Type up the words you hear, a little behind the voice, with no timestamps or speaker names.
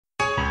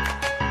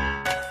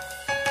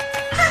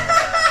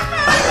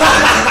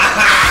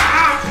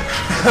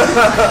The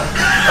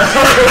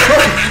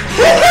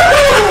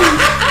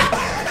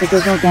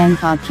Google Gang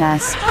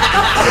Podcast.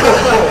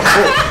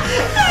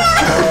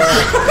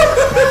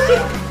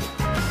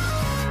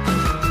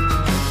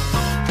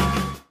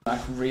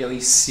 Like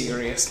really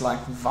serious, like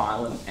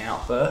violent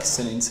outbursts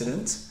and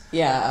incidents.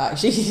 Yeah,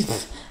 actually.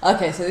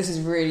 Okay, so this is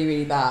really,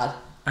 really bad.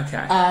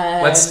 Okay,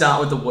 let's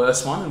start with the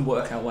worst one and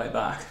work our way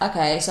back.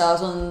 Okay, so I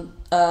was on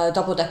a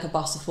double-decker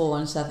bus of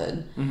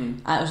 417,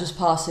 and it was just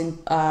passing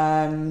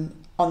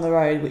on the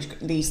road which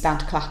leads down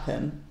to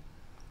Clapham.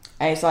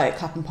 And it's like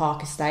Clapham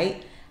Park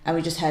Estate, and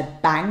we just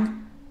heard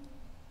bang,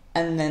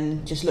 and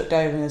then just looked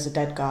over and there's a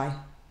dead guy.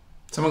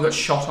 Someone got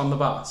shot on the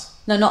bus?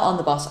 No, not on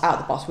the bus, out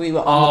the bus. We were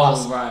on the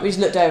bus. Right. We just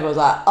looked over and was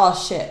like, oh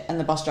shit, and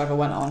the bus driver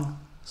went on,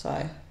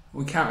 so...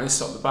 We can't really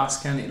stop the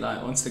bus, can you?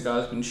 Like, once the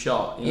guy's been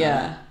shot, you know,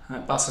 yeah.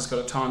 That bus has got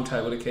a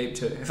timetable to keep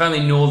to. If only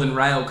Northern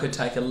Rail could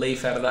take a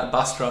leaf out of that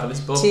bus driver's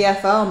book.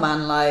 TFL,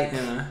 man, like,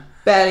 you know.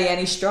 Barely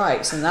any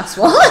strikes, and that's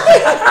why.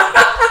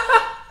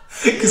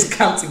 Because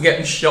cunts are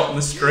getting shot in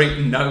the street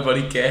and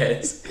nobody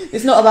cares.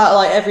 It's not about,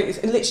 like,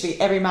 literally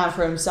every man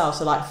for himself,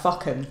 so, like,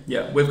 fuck him.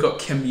 Yeah, we've got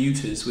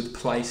commuters with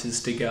places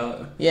to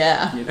go.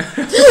 Yeah. You know?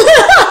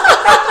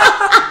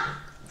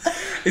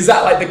 Is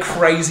that like the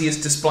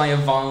craziest display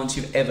of violence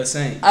you've ever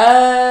seen?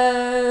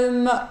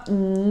 No.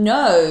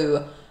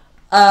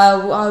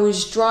 I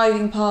was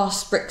driving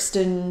past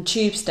Brixton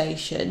Tube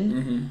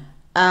Station,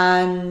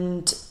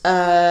 and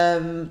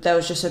there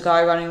was just a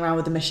guy running around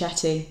with a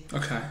machete.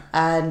 Okay.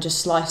 And just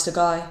sliced a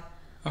guy.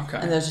 Okay.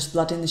 And there was just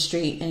blood in the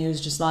street, and he was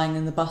just lying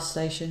in the bus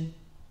station.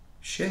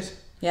 Shit.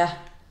 Yeah.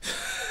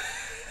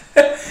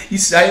 You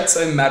say it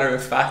so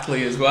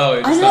matter-of-factly as well.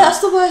 I know, that's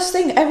the worst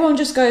thing. Everyone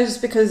just goes,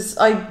 because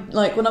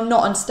when I'm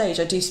not on stage,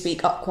 I do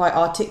speak up quite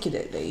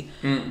articulately.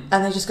 And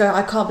they just go,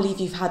 I can't believe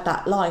you've had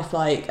that life.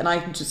 Like, and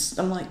I'm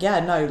like, yeah,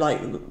 no,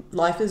 like,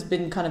 life has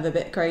been kind of a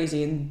bit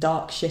crazy and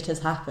dark shit has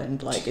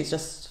happened. Like, it's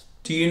just...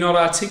 Do you not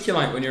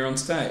articulate when you're on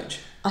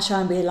stage? I try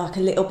and be, like,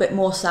 a little bit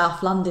more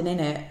South London in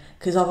it,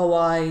 because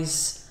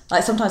otherwise,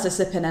 like, sometimes I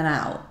slip in and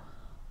out,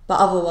 but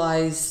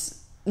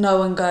otherwise, no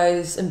one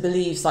goes and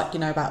believes, like, you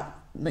know, about...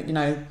 you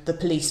know, the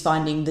police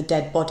finding the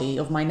dead body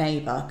of my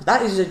neighbour.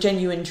 That is a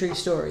genuine true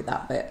story,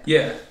 that bit.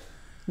 Yeah.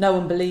 No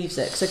one believes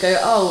it, because they go,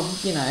 oh,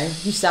 you know,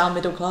 you sound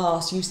middle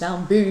class, you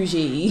sound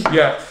bougie.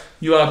 Yeah,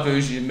 you are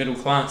bougie and middle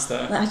class,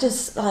 though. I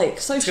just,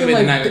 like, social... It's going to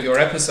be the name of your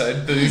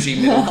episode,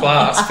 Bougie Middle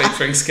Class,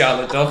 featuring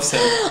Scarlett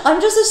Dobson.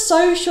 I'm just a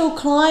social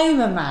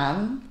climber,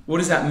 man. What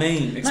does that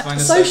mean? Explain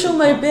like, social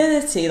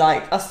mobility.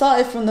 Like, I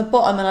started from the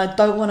bottom and I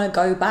don't want to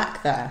go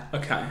back there.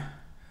 Okay.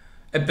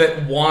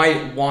 But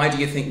why do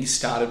you think you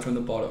started from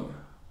the bottom?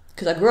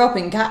 Because I grew up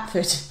in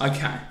Catford.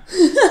 Okay.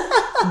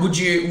 Would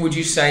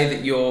you say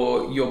that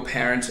your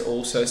parents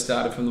also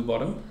started from the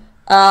bottom?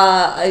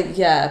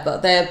 Yeah,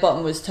 but their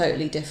bottom was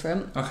totally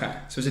different. Okay,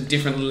 so it's a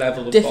different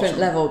level of different bottom.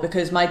 Level,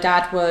 because my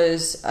dad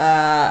was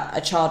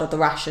a child of the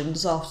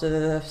rations after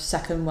the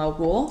Second World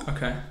War.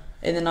 Okay.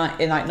 In like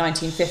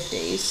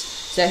 1950s,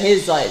 so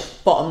his like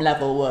bottom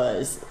level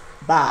was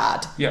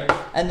bad. Yeah.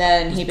 And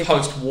then he became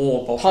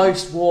post-war bottom.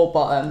 Post-war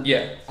bottom.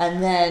 Yeah.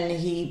 And then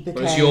he became...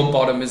 Whereas your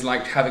bottom is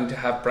like having to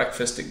have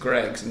breakfast at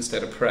Greg's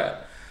instead of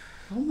Pret.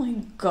 Oh my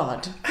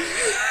God.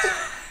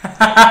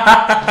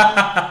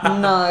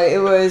 No,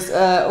 it was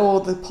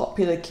all the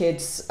popular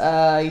kids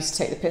used to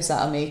take the piss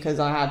out of me because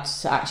I had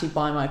to actually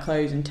buy my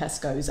clothes in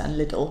Tesco's and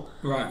Lidl.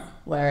 Right.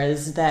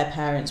 Whereas their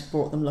parents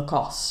brought them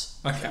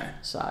Lacoste. Okay.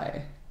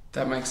 So...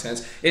 That makes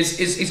sense.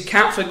 Is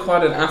Catford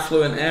quite an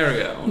affluent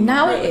area?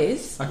 Now it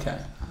is. Okay.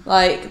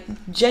 Like,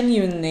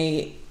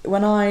 genuinely,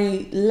 when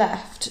I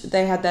left,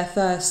 they had their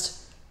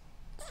first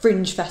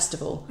fringe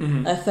festival,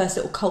 their first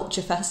little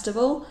culture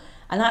festival,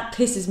 and that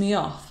pisses me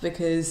off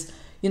because,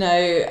 you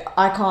know,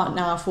 I can't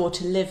now afford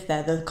to live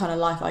there, the kind of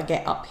life I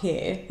get up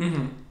here.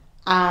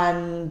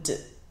 And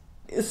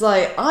it's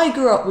like, I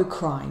grew up with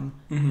crime.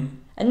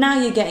 And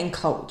now you're getting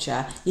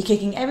culture. You're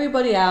kicking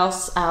everybody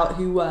else out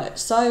who worked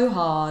so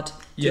hard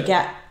to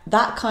get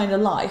that kind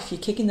of life.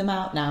 You're kicking them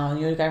out now, and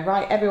you're going,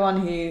 right,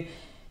 everyone who,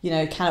 you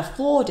know, can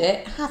afford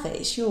it, have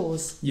it, it's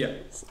yours. Yeah.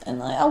 And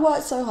like, I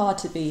worked so hard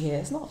to be here.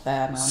 It's not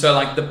fair, man. So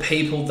like the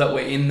people that were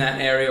in that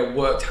area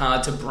worked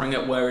hard to bring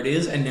it where it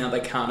is, and now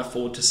they can't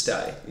afford to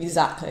stay.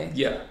 Exactly.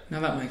 Yeah. Now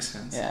that makes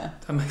sense. Yeah.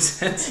 That makes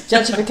sense.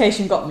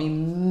 Gentrification got me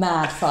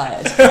mad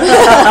fired.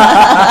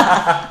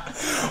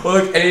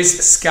 Well, look, it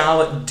is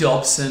Scarlett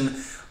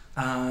Dobson,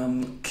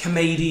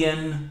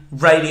 comedian,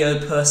 radio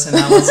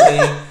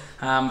personality.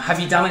 Have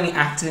you done any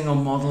acting or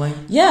modelling?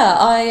 Yeah,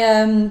 I...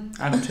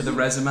 Added to the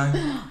resume?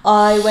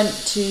 I went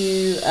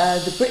to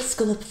the Brit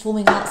School of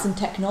Performing Arts and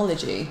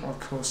Technology. Oh, of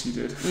course you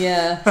did.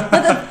 Yeah. But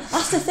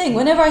that's the thing.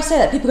 Whenever I say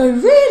that, people go,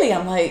 really?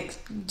 I'm like,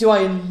 do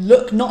I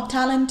look not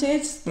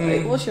talented?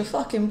 Like, what's your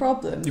fucking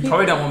problem? You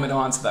probably don't want me to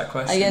answer that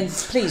question. Again,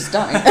 please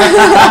don't.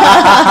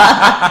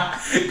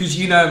 Because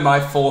you know my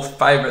fourth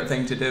favourite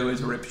thing to do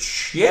is rip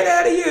shit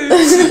out of you.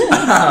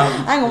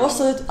 Hang on, what's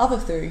the other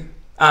three?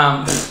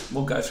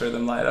 We'll go through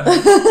them later.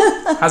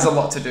 Has a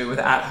lot to do with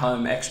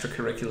at-home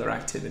extracurricular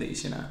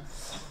activities, you know.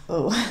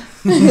 Oh.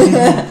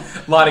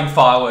 Lighting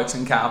fireworks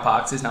in car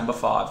parks is number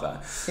 5, though.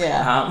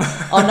 Yeah.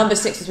 Number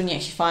 6 is when you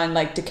actually find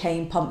like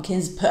decaying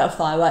pumpkins, put a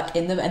firework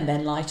in them, and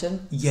then light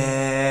them.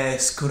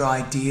 Yes, good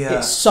idea.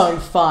 It's so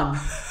fun.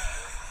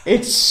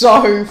 It's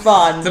so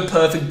fun. The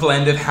perfect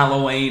blend of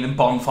Halloween and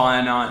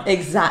bonfire night.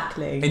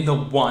 Exactly. In the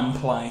one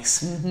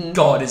place.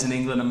 God, isn't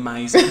England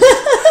amazing?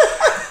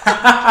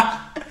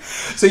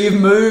 So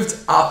you've moved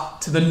up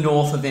to the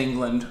north of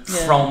England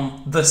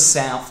from the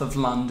south of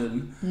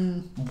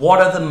London. What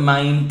are the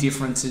main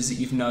differences that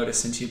you've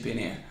noticed since you've been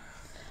here?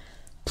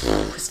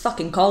 It's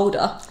fucking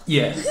colder.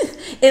 Yeah.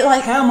 It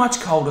How much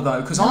colder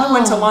though? Because I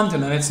went to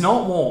London and it's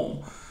not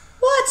warm.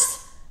 What?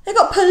 They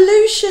got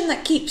pollution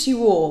that keeps you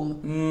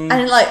warm.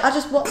 And like, I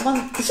just want one.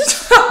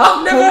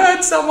 I've never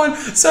heard someone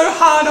so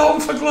hard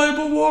on for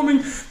global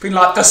warming. Being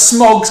like, the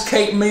smog's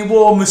keeping me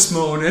warm this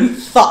morning.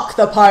 Fuck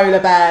the polar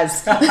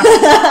bears.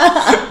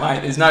 Mate,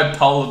 there's no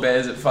polar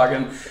bears at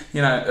fucking,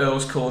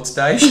 Earl's Court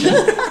Station.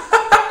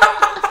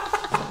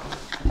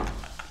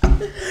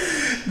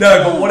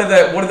 No, but what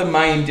are the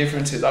main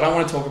differences? I don't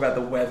want to talk about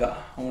the weather.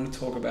 I want to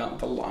talk about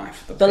the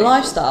life. The people.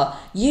 Lifestyle.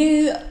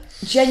 You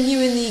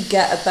genuinely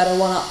get a better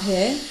one up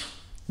here.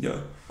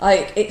 Yeah.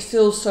 Like, it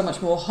feels so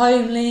much more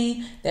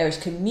homely. There is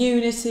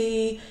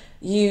community.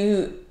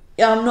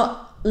 I'm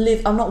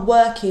not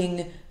working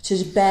to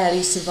just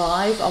barely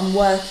survive. I'm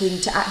working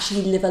to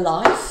actually live a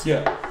life.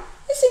 Yeah.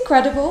 It's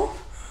incredible.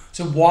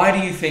 So why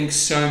do you think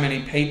so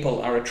many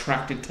people are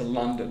attracted to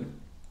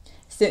London?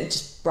 It's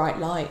just bright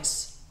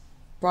lights,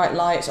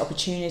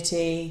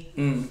 opportunity.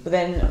 But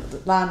then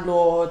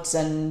landlords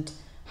and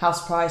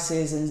house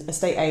prices and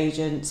estate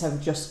agents have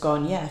just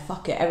gone, yeah,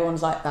 fuck it.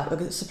 Everyone's like that. Look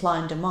at supply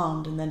and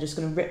demand, and they're just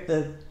going to rip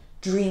the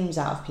dreams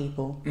out of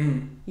people.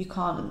 You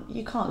can't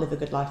live a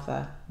good life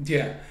there.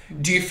 Yeah.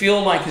 Do you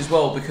feel like as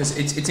well, because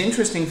it's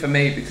interesting for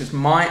me because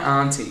my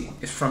auntie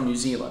is from New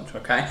Zealand,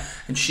 okay?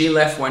 And she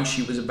left when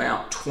she was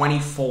about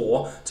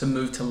 24 to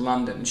move to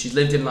London. And she's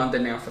lived in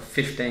London now for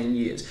 15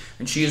 years.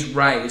 And she has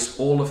raised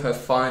all of her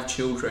 5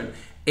 children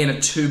in a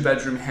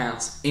 2-bedroom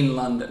house in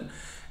London.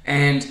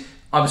 And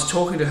I was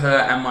talking to her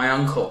and my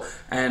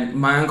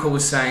uncle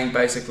was saying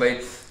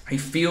basically he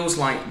feels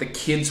like the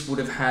kids would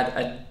have had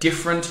a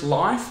different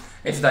life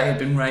if they had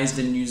been raised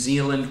in New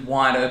Zealand,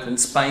 wide open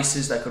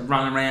spaces. They could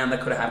run around, they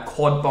could have had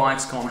quad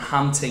bikes, gone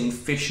hunting,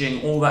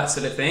 fishing, all that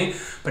sort of thing.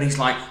 But he's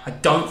like, I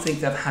don't think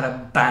they've had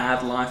a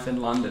bad life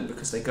in London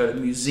because they go to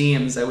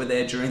museums, they were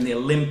there during the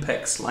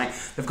Olympics. Like,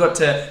 they've got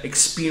to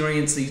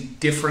experience these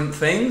different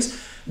things.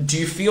 Do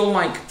you feel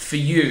like for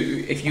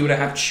you, if you were to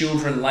have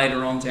children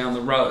later on down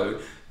the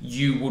road,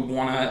 you would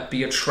want to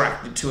be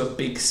attracted to a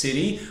big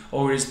city,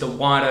 or is the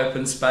wide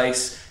open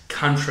space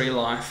country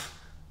life,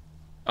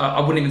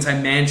 I wouldn't even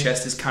say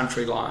Manchester's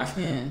country life,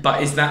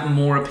 but is that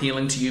more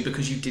appealing to you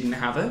because you didn't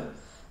have it?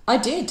 I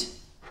did.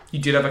 You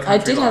did have a country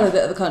life? I did have a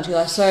bit of a country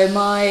life. So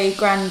my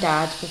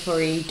granddad, before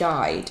he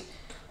died,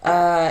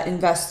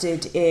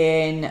 invested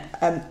in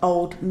an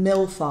old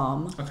mill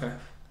farm. Okay.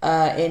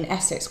 In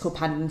Essex called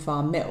Paddington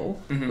Farm Mill,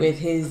 with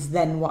his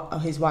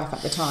wife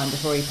at the time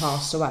before he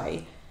passed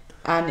away.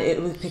 And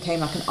it became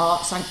like an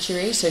art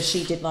sanctuary, so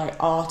she did like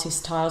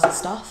artist tiles and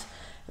stuff,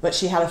 but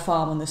she had a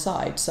farm on the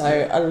side,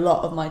 so a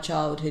lot of my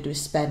childhood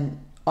was spent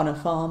on a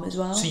farm as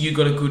well. So you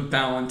got a good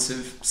balance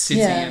of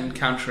city and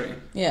country.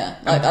 Yeah,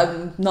 like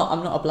I'm not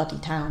a bloody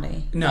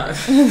townie. No.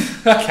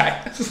 Okay.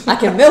 I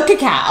can milk a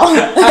cow.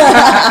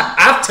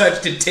 I've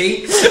touched a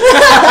teat.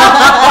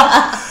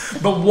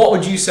 But what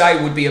would you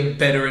say would be a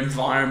better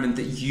environment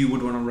that you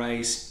would want to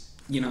raise,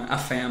 a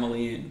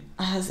family in?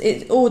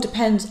 It all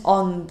depends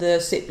on the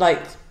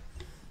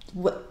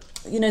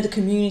the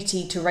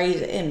community to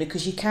raise it in,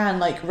 because you can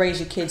like raise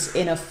your kids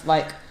in a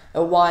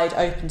wide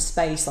open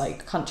space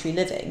like country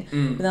living,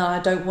 but then I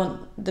don't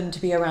want them to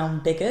be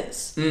around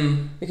bigots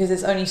because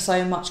there's only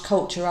so much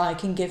culture I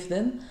can give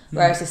them,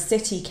 whereas a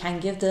city can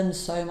give them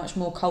so much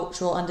more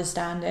cultural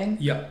understanding.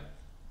 Yeah.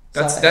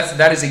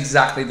 That is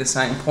exactly the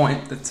same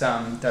point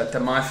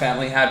that my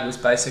family had, was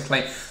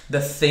basically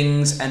the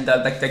things, and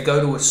they go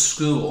to a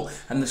school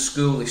and the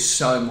school is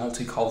so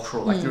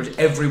multicultural. Like there is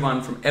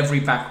everyone from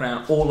every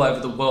background all over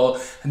the world,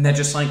 and they're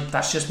just like,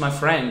 that's just my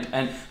friend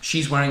and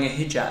she's wearing a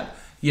hijab,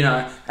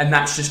 and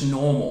that's just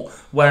normal.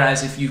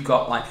 Whereas if you've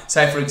got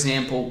say for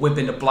example, we've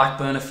been to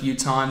Blackburn a few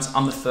times.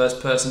 I'm the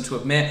first person to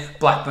admit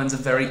Blackburn's a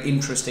very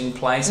interesting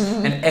place,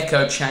 an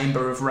echo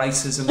chamber of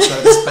racism,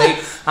 so to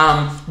speak.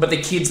 But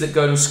the kids that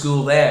go to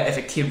school there, if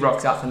a kid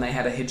rocked up and they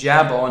had a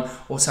hijab on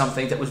or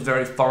something that was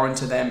very foreign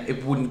to them,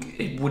 it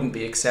wouldn't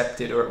be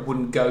accepted, or it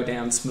wouldn't go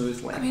down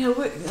smoothly. I mean,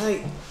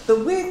 the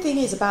weird thing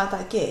is about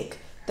that gig,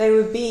 they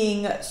were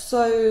being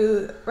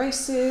so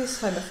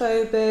racist,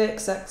 homophobic,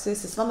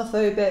 sexist,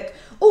 Islamophobic,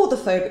 all the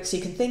phobics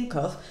you can think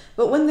of.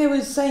 But when they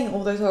were saying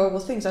all those horrible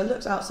things, I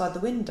looked outside the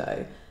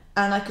window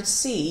and I could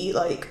see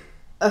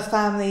a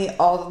family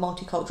of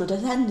multicultural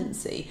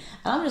descendancy,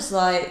 and I'm just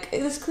like,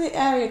 this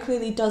area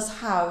clearly does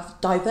have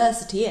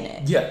diversity in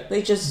it. Yeah,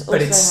 but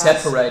it's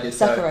separated.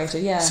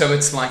 Separated, yeah. So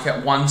it's like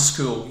at one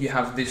school you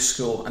have this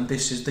school, and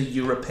this is the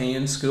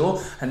European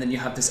school, and then you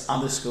have this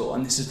other school,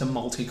 and this is the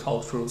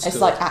multicultural school.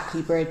 It's like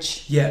Ackley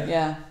Bridge. Yeah,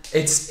 yeah.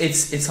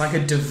 It's like a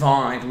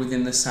divide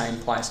within the same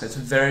place, and it's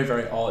very,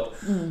 very odd.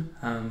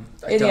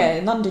 Yeah,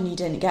 in London you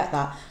didn't get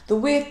that. The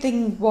weird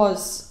thing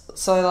was,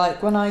 so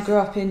like when I grew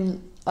up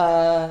in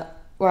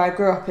where I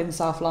grew up in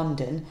South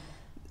London,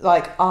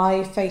 like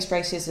I faced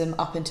racism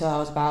up until I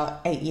was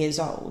about 8 years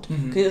old,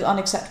 because it was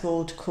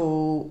unacceptable to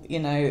call, you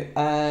know,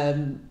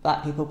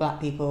 black people, white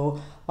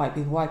people, white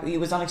people. It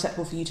was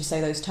unacceptable for you to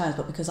say those terms,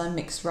 but because I'm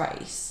mixed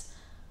race,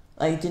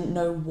 I didn't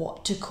know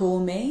what to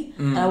call me,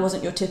 and I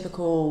wasn't your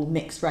typical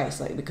mixed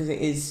race, like, because it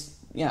is,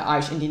 you know,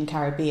 Irish, Indian,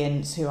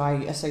 Caribbeans who I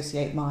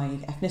associate my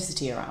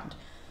ethnicity around,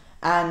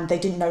 and they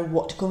didn't know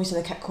what to call me, so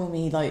they kept calling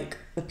me like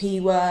the P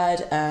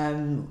word,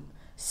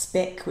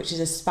 spic, which is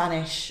a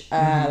Spanish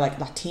like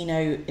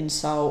Latino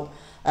insult.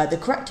 The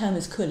correct term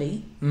is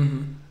culi,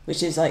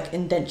 which is like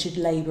indentured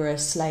labourer,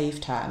 slave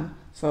term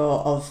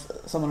of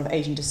someone of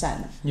Asian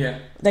descent. Yeah,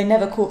 they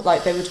never called,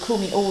 like, they would call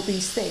me all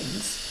these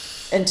things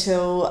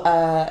until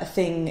a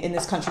thing in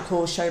this country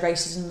called Show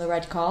Racism the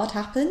Red Card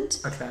happened.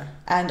 Okay.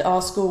 And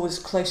our school was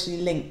closely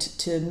linked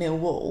to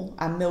Millwall,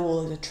 and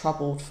Millwall is a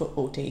troubled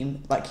football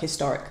team, like,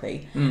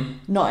 historically.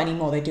 Not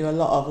anymore. They do a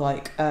lot of,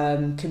 like,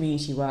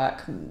 community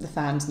work. The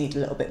fans need a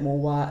little bit more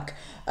work.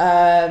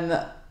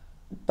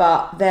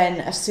 But then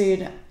as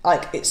soon,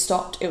 like, it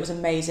stopped, it was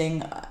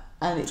amazing.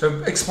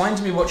 So explain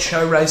to me what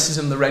Show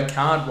Racism the Red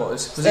Card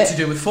was. Was it to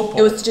do with football?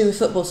 It was to do with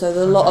football. So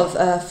there's a lot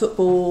of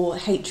football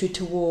hatred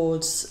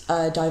towards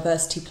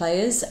diversity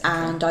players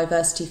and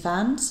diversity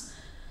fans.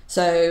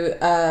 So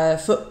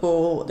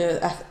football,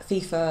 the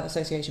FIFA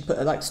Association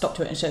put like stop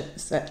to it,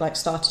 and like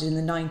started in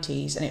the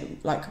 90s, and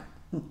it like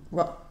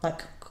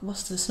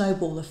what's the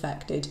snowball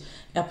affected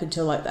up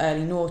until like the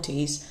early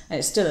noughties, and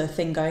it's still a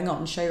thing going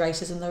on. Show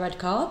Racism the Red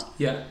Card.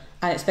 Yeah.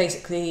 And it's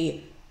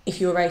basically, if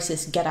you're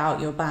racist, get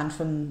out, you're banned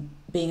from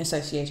being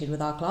associated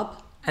with our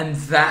club. And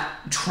that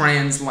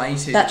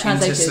translated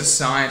into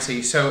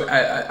society. So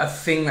a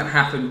thing that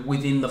happened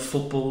within the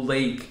Football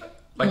League,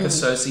 like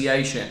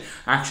association,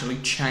 actually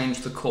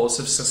changed the course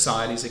of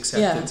society's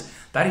acceptance. Yeah.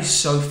 That is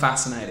so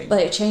fascinating.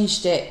 But it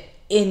changed it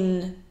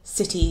in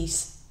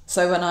cities.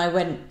 So when I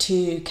went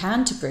to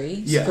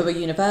Canterbury for a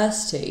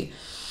university,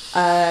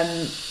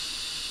 I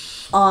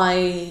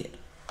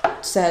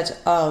said,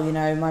 oh, you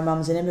know, my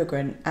mum's an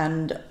immigrant,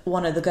 and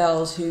one of the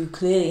girls who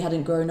clearly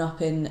hadn't grown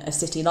up in a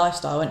city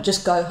lifestyle went,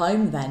 just go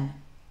home then.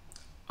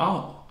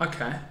 Oh,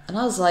 okay. And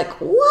I was like,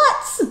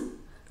 what?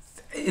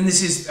 And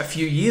this is a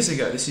few years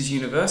ago, this is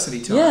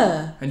university time.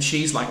 Yeah. And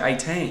she's like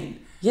 18.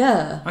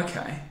 Yeah.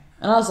 Okay.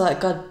 And I was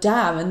like, God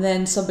damn. And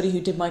then somebody who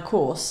did my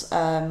course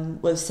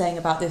was saying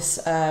about this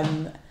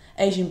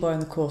Asian boy on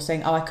the course,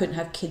 saying, oh, I couldn't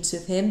have kids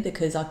with him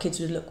because our kids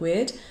would look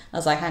weird. I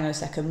was like, hang on a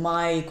second,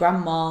 my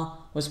grandma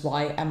was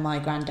white and my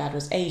granddad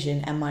was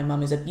Asian and my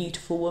mum is a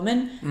beautiful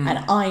woman and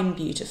I'm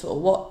beautiful.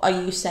 What are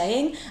you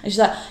saying? And she's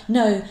like,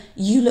 no,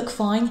 you look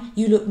fine,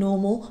 you look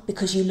normal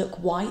because you look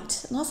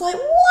white. And I was like,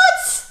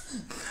 what?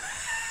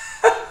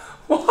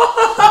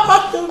 What?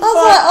 I was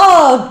like,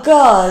 oh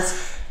God.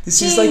 This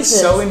Jesus. Is like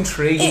so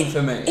intriguing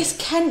for me. It's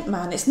Kent,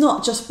 man. It's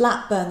not just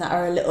Blackburn that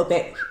are a little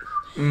bit...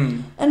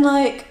 And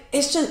like,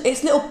 it's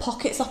little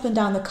pockets up and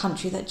down the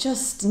country that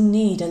just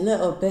need a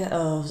little bit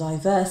of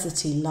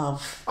diversity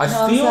love. I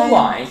feel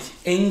like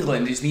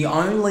England is the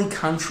only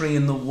country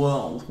in the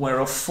world where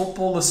a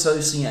football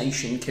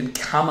association can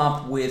come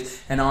up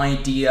with an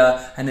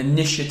idea, an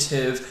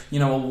initiative, you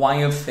know, a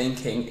way of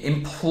thinking,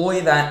 employ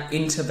that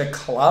into the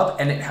club,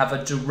 and it have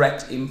a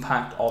direct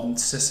impact on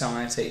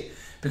society.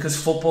 Because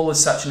football is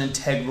such an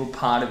integral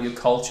part of your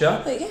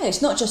culture. But yeah,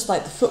 it's not just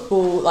like the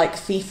football, like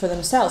FIFA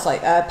themselves.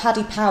 Like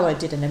Paddy Power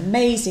did an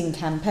amazing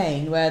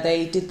campaign where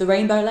they did the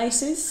rainbow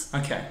laces.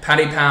 Okay,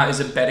 Paddy Power is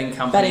a betting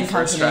company for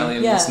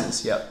Australian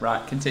listeners. Yep,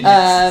 right, continue.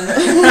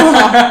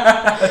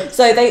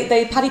 So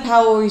they Paddy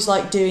Power is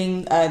like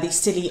doing these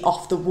silly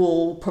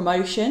off-the-wall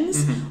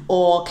promotions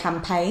or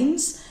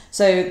campaigns.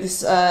 So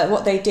this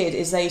what they did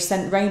is they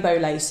sent rainbow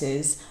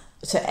laces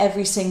to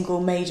every single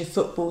major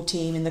football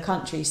team in the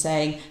country,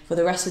 saying, for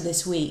the rest of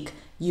this week,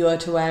 you are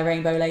to wear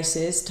rainbow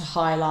laces to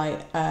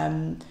highlight...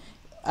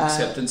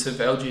 acceptance of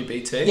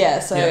LGBT. Yeah,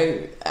 so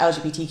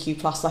LGBTQ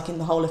plus, like in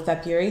the whole of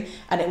February.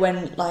 And it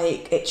went,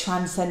 like, it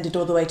transcended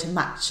all the way to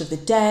match of the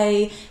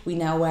day. We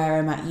now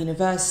wear them at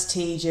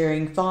university,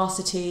 during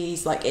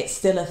varsities. Like, it's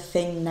still a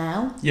thing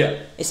now. Yeah.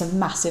 It's a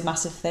massive,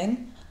 massive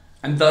thing.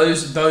 And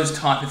those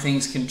type of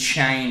things can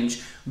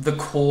change the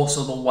course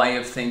or the way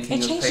of thinking of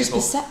people. It changes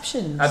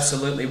perceptions.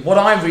 Absolutely. What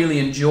I really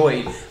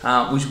enjoyed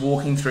was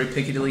walking through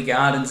Piccadilly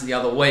Gardens the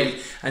other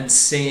week and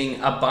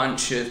seeing a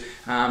bunch of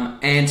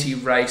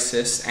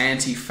anti-racist,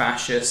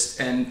 anti-fascist,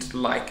 and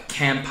like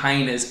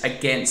campaigners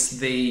against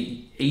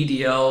the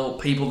EDL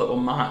people that were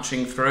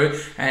marching through,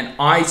 and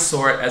I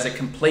saw it as a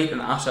complete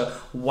and utter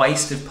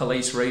waste of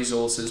police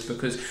resources,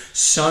 because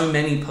so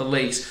many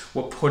police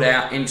were put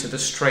out into the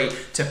street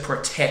to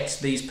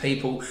protect these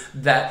people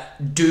that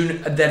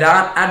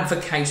aren't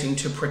advocating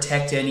to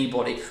protect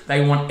anybody.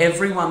 They want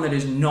everyone that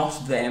is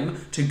not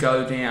them to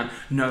go down.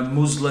 No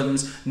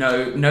Muslims,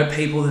 no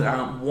people that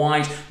aren't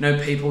white, no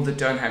people that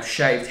don't have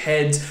shaved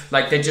heads.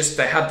 Like they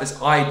have this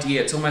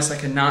idea. It's almost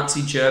like a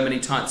Nazi Germany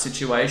type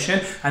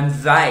situation, and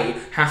they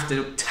have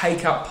to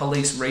take up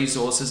police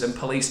resources and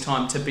police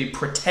time to be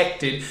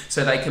protected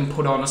so they can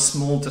put on a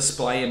small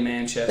display in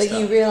Manchester. But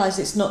you realise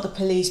it's not the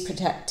police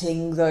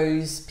protecting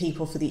those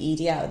people for the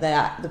EDL.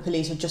 The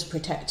police are just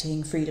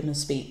protecting freedom of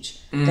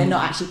speech. They're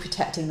not actually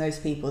protecting those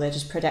people. They're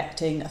just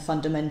protecting a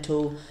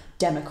fundamental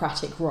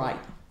democratic right.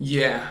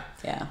 Yeah.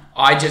 Yeah.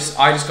 I just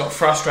got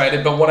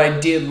frustrated, but what I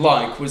did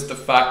like was the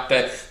fact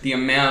that the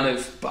amount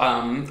of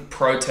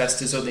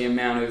protesters, or the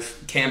amount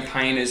of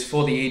campaigners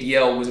for the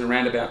EDL, was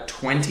around about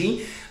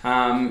 20.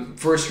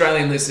 For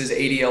Australian listeners,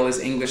 EDL is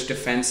English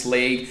Defence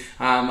League.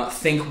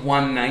 Think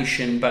One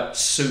Nation, but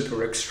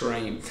super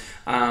extreme.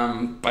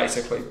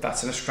 Basically,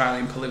 that's an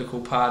Australian political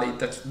party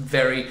that's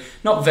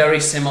not very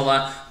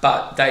similar,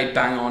 but they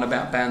bang on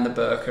about ban the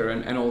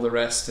burqa and all the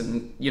rest,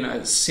 and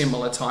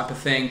similar type of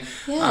thing.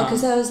 Yeah,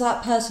 because there was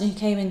that person who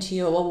came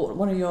into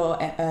one of your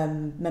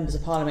members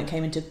of parliament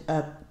came into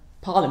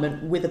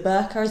parliament with a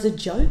burqa as a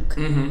joke.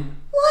 Mm-hmm.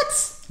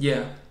 What?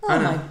 Yeah. Oh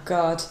my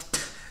God.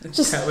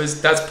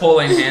 That's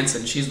Pauline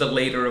Hanson. She's the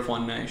leader of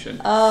One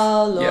Nation.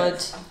 Oh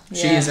Lord.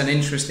 Yeah. She is an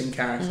interesting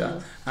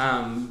character.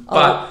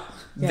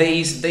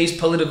 These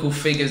political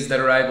figures that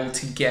are able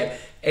to get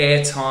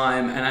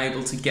airtime and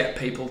able to get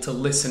people to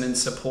listen and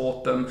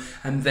support them,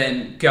 and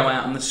then go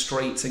out in the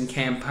streets and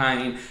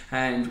campaign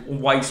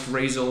and waste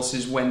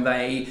resources when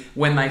they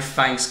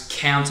face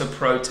counter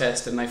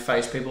protest and they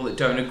face people that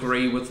don't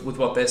agree with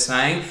what they're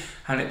saying,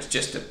 and it's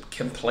just a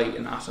complete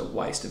and utter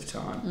waste of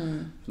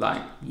time.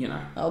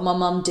 Oh, my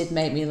mum did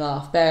make me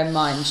laugh. Bear in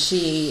mind,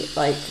 she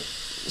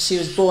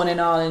was born in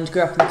Ireland,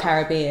 grew up in the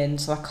Caribbean,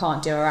 so I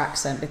can't do her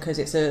accent because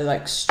it's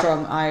a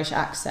strong Irish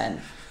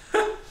accent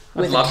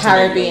with a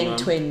Caribbean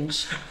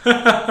twinge.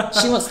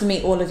 She wants to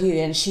meet all of you,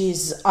 and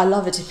I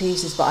love her to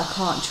pieces, but I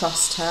can't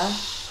trust her.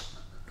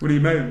 What do you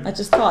mean? I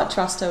just can't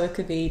trust her with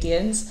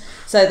comedians.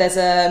 So there's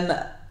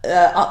an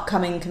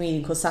upcoming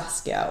comedian called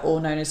Saskia,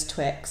 or known as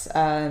Twix.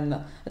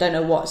 I don't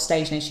know what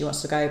stage name she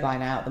wants to go by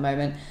now at the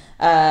moment.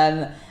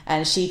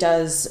 And she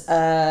does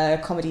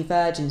Comedy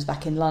Virgins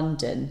back in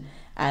London.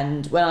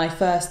 And when I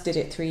first did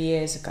it 3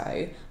 years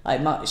ago,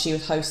 she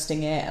was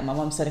hosting it, and my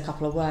mum said a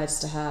couple of words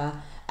to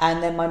her.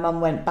 And then my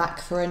mum went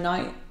back for a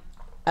night.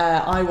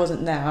 I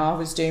wasn't there. I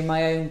was doing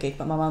my own gig,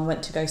 but my mum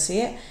went to go see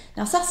it.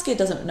 Now, Saskia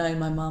doesn't know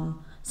my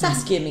mum.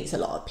 Saskia meets a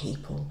lot of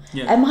people.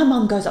 Yeah. And my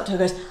mum goes up to her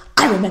and goes,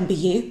 "I remember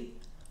you."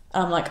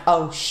 And I'm like,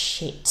 "Oh,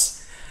 shit.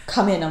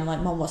 Come in." I'm like,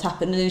 "Mum, what's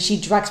happened?" And then she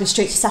drags me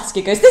straight to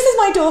Saskia, goes, "This is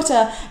my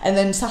daughter." And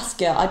then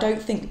Saskia, I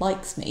don't think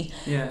likes me.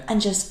 Yeah.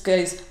 And just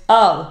goes,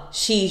 "Oh,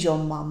 she's your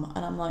mum."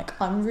 And I'm like,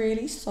 "I'm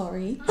really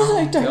sorry.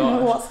 I don't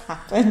know what's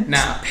happened."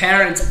 Now,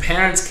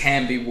 parents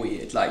can be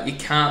weird. You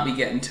can't be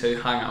getting too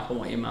hung up on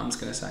what your mum's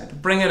going to say.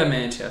 But bring her to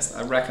Manchester.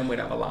 I reckon we'd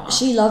have a laugh.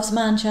 She loves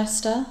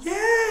Manchester.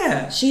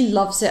 Yeah. She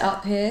loves it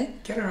up here.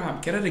 Get her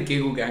up. Get her to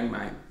Giggle Gang,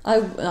 mate. I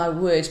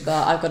would,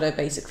 but I've got to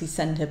basically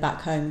send her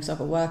back home because I've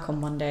got work on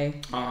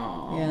Monday.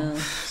 Oh. Yeah.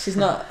 She's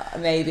not...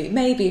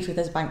 Maybe if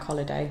there's a bank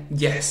holiday.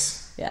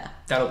 Yes. Yeah.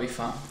 That'll be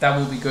fun. That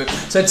will be good.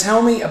 So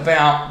tell me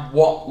about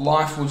what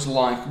life was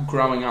like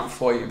growing up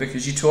for you,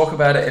 because you talk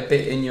about it a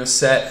bit in your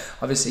set.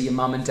 Obviously, your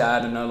mum and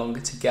dad are no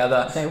longer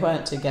together. They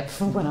weren't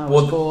together when I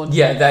was born.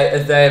 Yeah,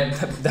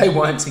 they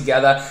weren't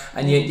together,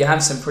 and you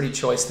have some pretty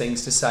choice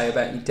things to say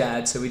about your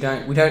dad. So we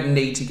don't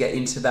need to get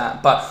into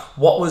that. But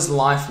what was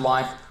life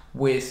like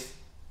with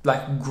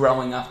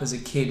growing up as a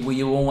kid? Were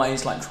you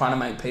always trying to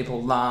make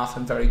people laugh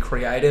and very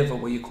creative, or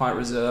were you quite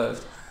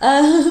reserved?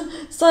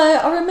 So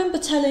I remember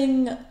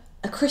telling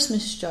a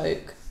Christmas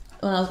joke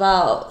when I was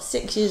about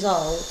 6 years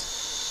old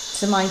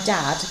to my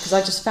dad, because I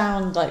just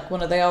found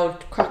one of the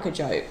old cracker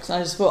jokes, and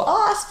I just thought,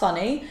 "Oh, that's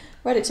funny."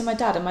 Read it to my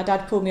dad, and my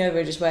dad pulled me over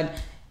and just went,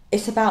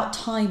 "It's about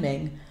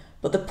timing.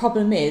 But the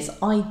problem is,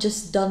 I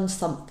just done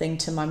something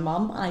to my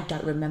mum, and I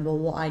don't remember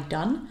what I'd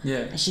done."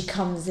 Yeah. And she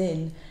comes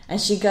in and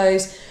she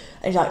goes,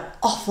 and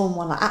off on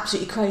one,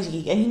 absolutely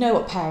crazy. And you know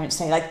what parents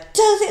say,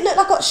 "Does it look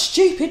like I've got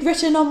stupid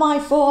written on my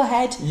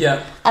forehead?"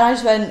 Yeah. And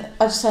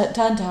I just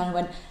turned to her and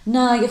went,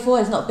 "No, your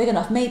forehead's not big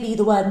enough. Maybe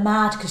the word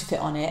mad could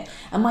fit on it."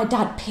 And my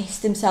dad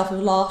pissed himself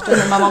with laughter,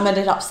 and then my mum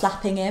ended up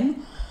slapping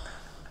him.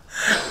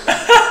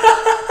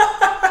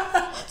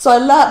 So I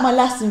learnt my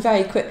lesson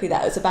very quickly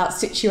that it was about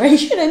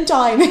situation and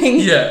timing.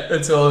 Yeah,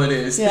 that's all it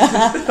is. Yeah.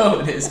 That's all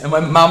it is. And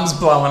when mum's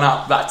blowing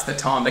up, that's the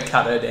time to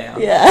cut her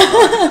down.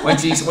 Yeah. When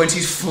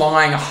she's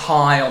flying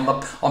high on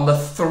the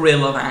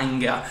thrill of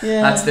anger,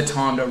 that's the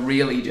time to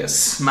really just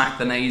smack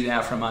the knees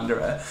out from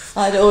under her.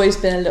 I'd always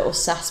been a little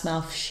sass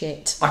mouth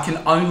shit. I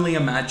can only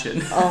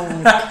imagine. Oh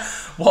my God.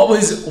 What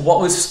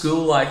was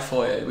school like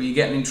for you? Were you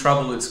getting in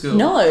trouble at school?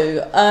 No.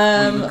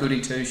 Were you a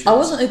goody two shoes? I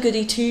wasn't a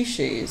goody two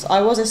shoes.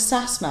 I was a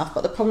sass mouth,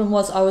 but the problem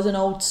was I was an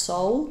old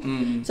soul.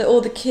 So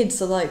all the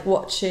kids are like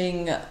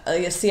watching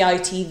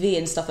CITV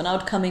and stuff, and I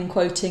would come in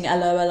quoting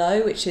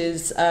LOLO, which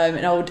is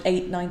an old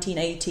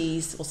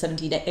 1980s or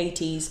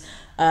 1780s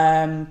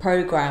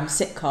program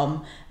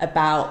sitcom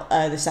about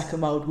the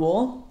Second World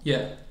War.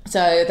 Yeah.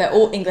 So they're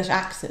all English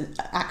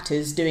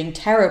actors doing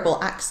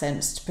terrible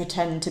accents to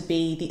pretend to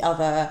be the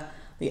other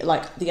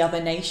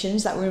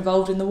nations that were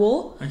involved in the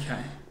war.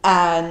 Okay.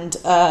 And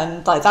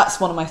like that's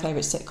one of my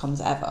favourite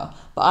sitcoms ever.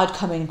 But I'd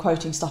come in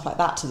quoting stuff like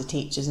that to the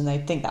teachers, and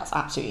they'd think that's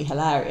absolutely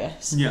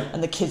hilarious. Yeah.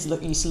 And the kids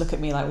used to look at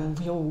me like, well,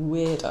 you're a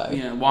weirdo.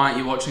 Yeah. Why aren't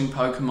you watching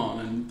Pokemon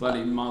and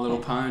bloody My Little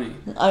Pony?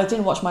 I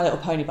didn't watch My Little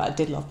Pony, but I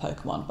did love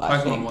Pokemon. But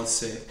I think was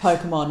sick.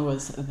 Pokemon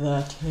was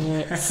the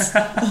tits.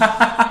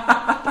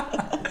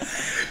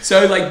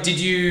 So, like, did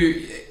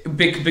you,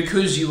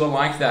 because you were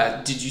like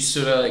that, did you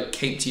sort of like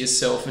keep to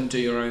yourself and do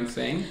your own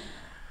thing?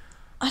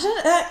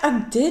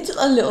 I did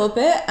a little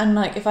bit, and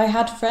like if I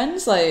had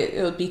friends, like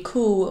it would be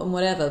cool and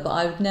whatever. But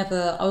I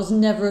was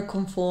never a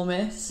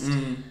conformist,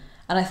 and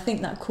I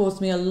think that caused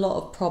me a lot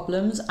of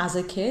problems as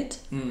a kid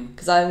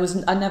because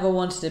I never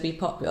wanted to be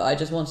popular. I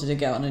just wanted to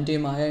go on and do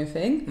my own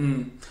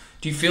thing.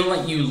 Do you feel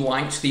like you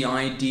liked the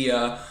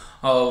idea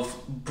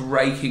of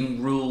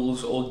breaking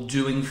rules or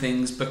doing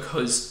things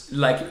because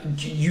like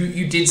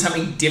you did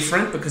something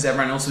different because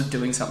everyone else was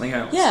doing something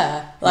else?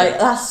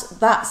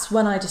 That's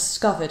when I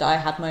discovered I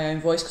had my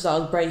own voice, because I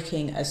was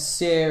breaking a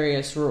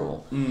serious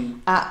rule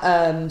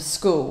at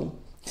school.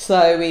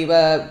 So we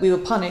were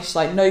punished,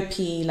 like no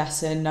PE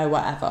lesson, no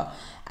whatever,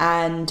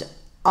 and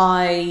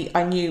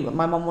I knew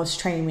my mum was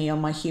training me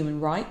on my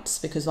human rights,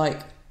 because like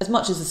as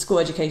much as the school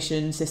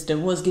education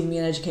system was giving me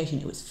an education,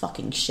 it was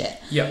fucking shit.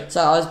 Yeah. So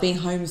I was being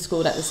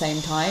homeschooled at the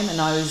same time, and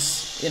I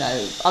was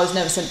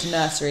never sent to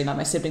nursery. Like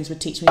my siblings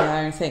would teach me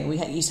their own thing. We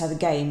used to have a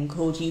game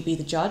called You Be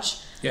the Judge.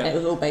 Yeah. And it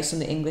was all based on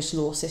the English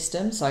law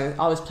system. So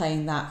I was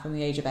playing that from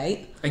the age of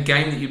 8. A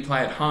game that you play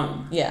at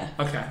home? Yeah.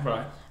 Okay,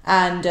 right.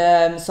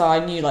 And so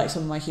I knew like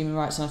some of my human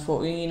rights, and I thought,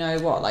 well, you know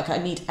what, like I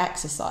need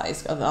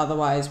exercise,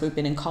 otherwise we've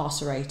been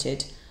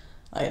incarcerated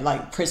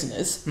like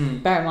prisoners.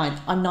 Bear in mind,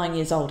 I'm 9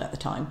 years old at the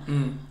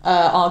time.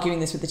 Arguing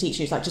this with the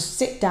teacher, he's like, just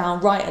sit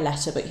down, write a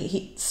letter. But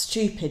he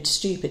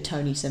stupid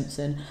Tony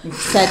Simpson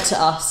said to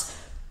us,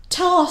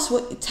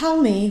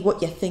 tell me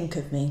what you think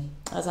of me.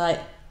 I was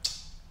like,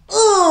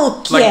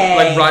 okay.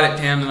 Like write it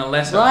down in a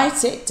letter.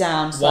 Write it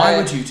down. So, why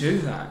would you do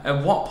that?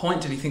 At what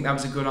point did he think that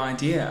was a good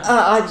idea?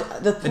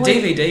 The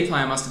DVD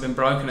player must have been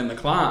broken in the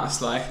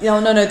class. Like,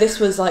 no. This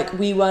was like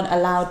we weren't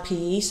allowed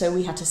PE, so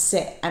we had to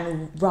sit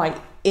and write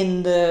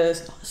in the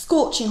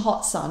scorching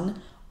hot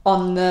sun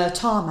on the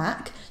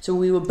tarmac. So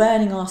we were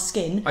burning our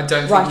skin. I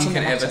don't think you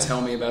can ever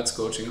tell me about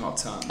scorching hot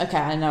sun. Okay,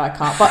 I know I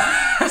can't, but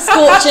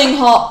scorching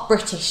hot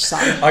British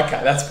sun.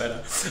 Okay, that's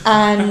better.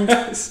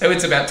 And so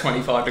it's about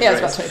 25 degrees.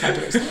 Yeah, it's about 25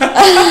 degrees.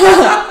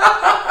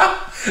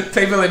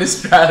 People in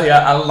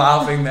Australia are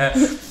laughing their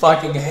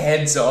fucking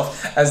heads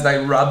off as they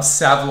rub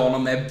Savlon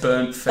on their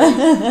burnt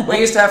feet. We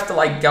used to have to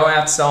like go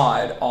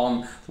outside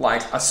on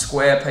like a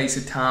square piece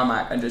of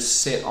tarmac and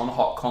just sit on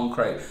hot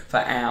concrete for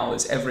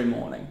hours every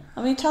morning.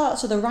 I mean, tell that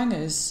to the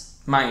Rangers.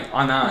 Mate,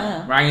 I know.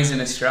 Yeah. Rangers in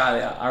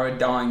Australia are a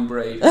dying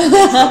breed.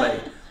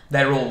 Literally.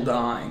 They're all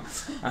dying.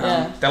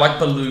 They're like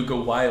beluga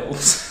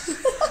whales.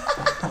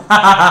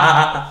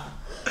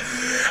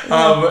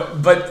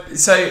 But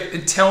so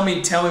tell me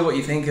what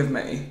you think of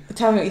me.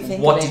 Tell me what you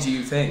think. What did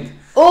you think?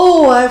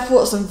 Oh, I've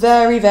thought some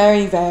very,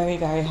 very, very,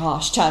 very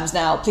harsh terms.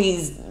 Now,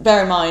 please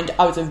bear in mind,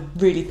 I was a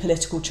really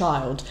political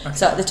child. Okay.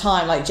 So at the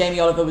time, like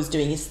Jamie Oliver was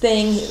doing his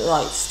thing,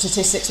 like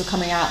statistics were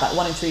coming out that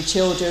 1 in 3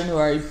 children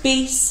were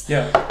obese.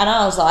 Yeah. And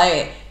I was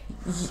like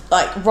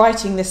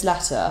writing this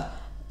letter,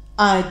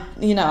 I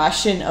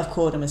shouldn't have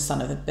called him a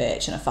son of a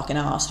bitch and a fucking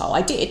asshole.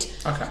 I did.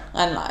 Okay.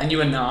 And you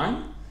were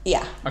 9?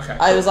 Yeah. Okay. Cool.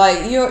 I was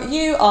like,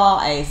 you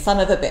are a son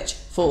of a bitch,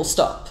 full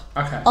stop.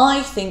 Okay.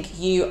 I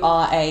think you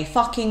are a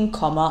fucking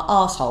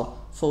asshole,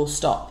 full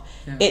stop.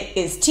 Yeah. It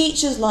is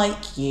teachers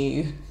like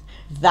you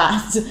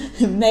that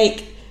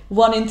make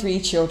 1 in 3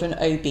 children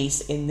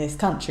obese in this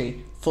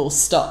country, full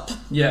stop.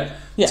 Yeah.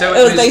 Yeah, so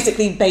it was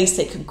basically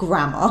basic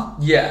grammar.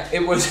 Yeah,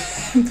 it was,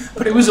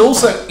 but it was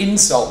also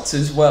insults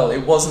as well.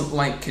 It wasn't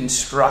like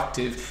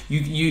constructive.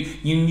 You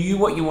knew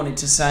what you wanted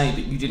to say,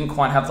 but you didn't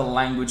quite have the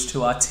language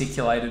to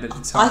articulate it at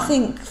the time. I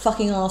think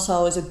fucking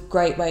arsehole is a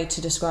great way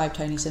to describe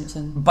Tony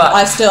Simpson. But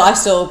I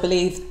still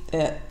believe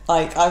it.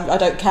 Like I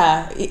don't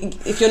care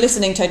if you're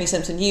listening, Tony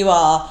Simpson. You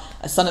are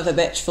a son of a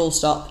bitch. Full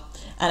stop.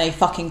 and a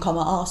fucking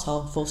comma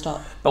arsehole, full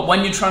stop. But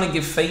when you're trying to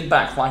give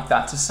feedback like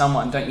that to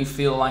someone, don't you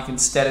feel like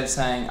instead of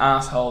saying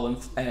arsehole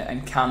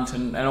and cunt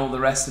and all the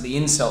rest of the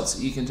insults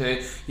that you can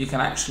do, you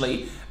can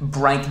actually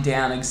break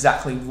down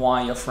exactly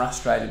why you're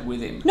frustrated with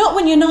him? Not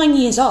when you're 9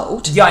 years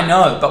old. Yeah, I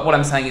know, but what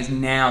I'm saying is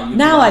now you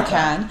Now like I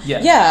can. that.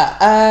 Yeah.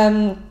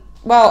 Yeah.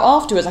 Well,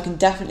 afterwards I can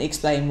definitely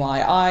explain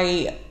why.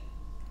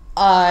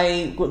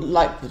 I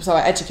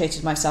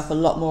educated myself a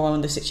lot more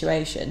on the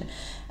situation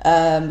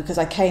because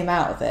I came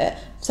out of it,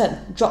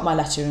 dropped my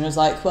letter and was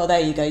like, well, there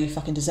you go, you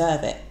fucking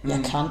deserve it, you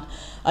cunt.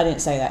 I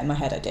didn't say that, in my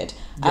head I did.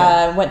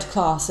 Yeah. Went to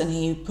class and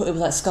it was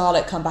like,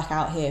 Scarlett, come back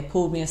out here,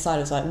 pulled me aside,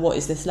 was like, what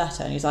is this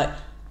letter? And he's like,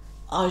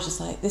 I was just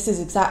like, this is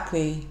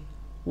exactly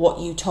what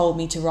you told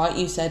me to write.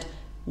 You said,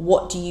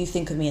 what do you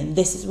think of me? And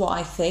this is what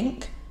I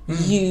think.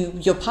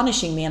 You're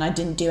punishing me and I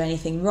didn't do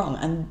anything wrong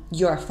and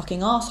you're a fucking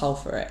arsehole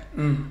for it.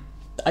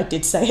 I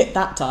did say it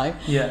that time.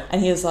 Yeah.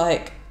 And he was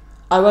like,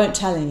 I won't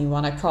tell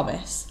anyone, I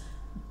promise,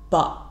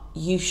 but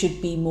you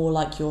should be more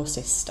like your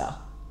sister.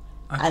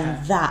 Okay.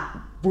 And that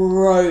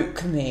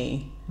broke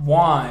me.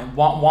 Why?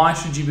 Why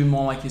should you be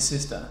more like your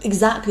sister?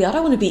 Exactly. I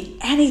don't want to be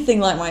anything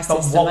like my sister,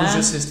 But what was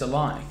your sister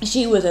like?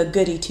 She was a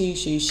goody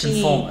two-shoes.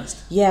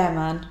 Conformist? Yeah,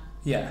 man.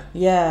 Yeah.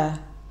 Yeah.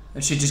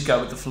 And she'd just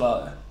go with the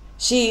flow?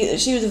 She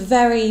was a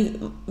very,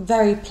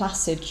 very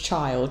placid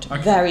child.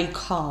 Okay. Very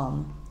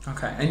calm.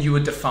 Okay. And you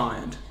were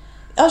defiant?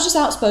 I was just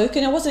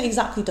outspoken. I wasn't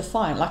exactly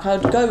defiant. Like,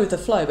 I'd go with the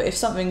flow, but if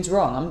something's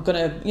wrong, I'm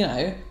gonna,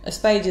 a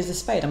spade is a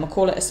spade. I'm gonna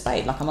call it a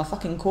spade. Like, I'm gonna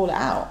fucking call it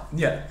out.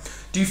 Yeah.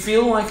 Do you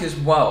feel like as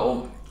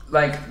well,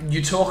 like,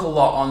 you talk a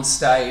lot on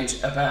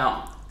stage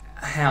about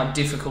how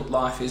difficult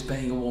life is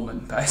being a woman,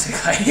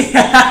 basically?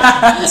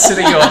 sort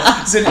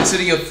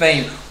of your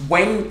theme.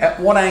 At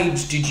what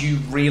age did you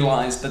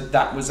realise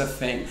that was a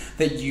thing,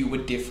 that you were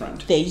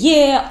different? The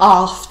year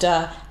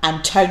after,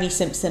 and Tony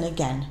Simpson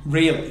again.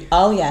 Really?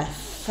 Oh, yeah.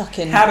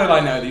 Fucking... How did I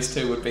know these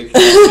two would be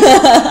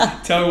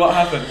connected? Tell me what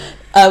happened.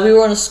 We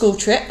were on a school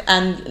trip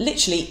and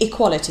literally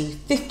equality.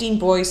 15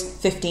 boys,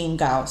 15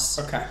 girls.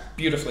 Okay.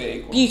 Beautifully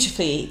equal.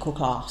 Beautifully equal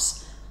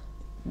class.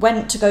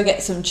 Went to go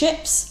get some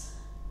chips.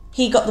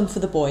 He got them for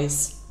the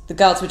boys. The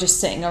girls were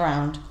just sitting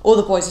around. All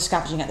the boys were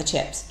scavenging at the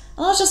chips.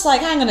 And I was just like,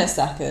 hang on a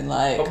second,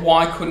 like... But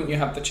why couldn't you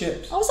have the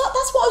chips? I was like,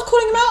 that's what I was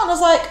calling him out. And I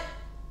was like,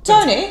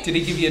 Tony... Did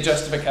he give you a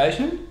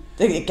justification?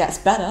 It gets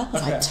better. I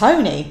was Okay. like,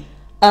 Tony...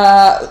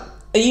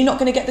 are you not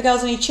going to get the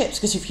girls any chips?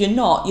 Because if you're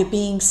not, you're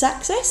being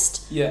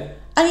sexist. Yeah.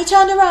 And he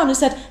turned around and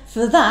said,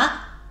 for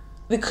that,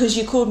 because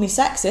you called me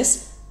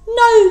sexist,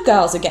 no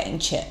girls are getting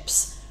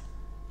chips.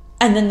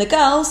 And then the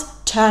girls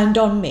turned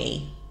on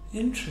me.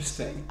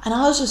 Interesting. And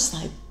I was just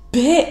like,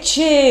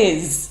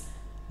 bitches,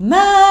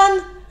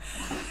 man.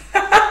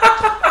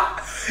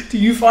 Do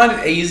you find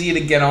it easier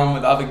to get on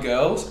with other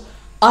girls?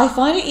 I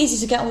find it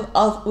easy to get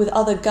on with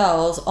other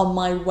girls on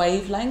my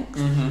wavelength.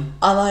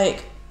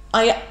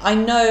 I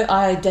know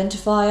I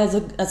identify as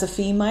a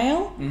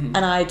female, and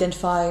I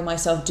identify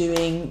myself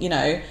doing,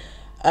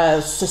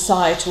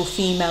 societal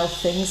female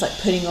things like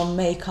putting on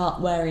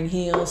makeup, wearing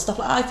heels, stuff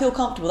like that. I feel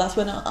comfortable. That's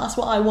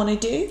what I want to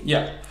do.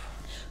 Yeah.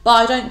 But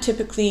I don't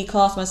typically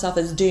class myself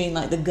as doing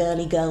like the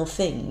girly girl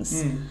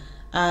things.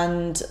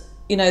 And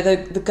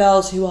the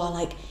girls who are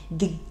like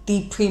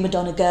the prima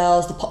donna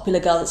girls, the popular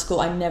girl at school,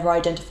 I never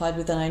identified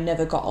with and I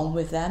never got on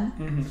with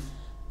them.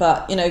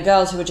 But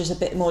girls who are just a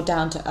bit more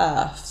down to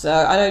earth. So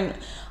I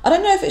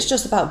don't know if it's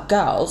just about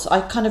girls.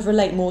 I kind of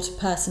relate more to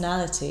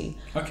personality.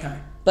 Okay.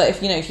 But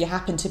if you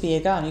happen to be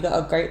a girl and you've got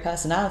a great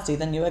personality,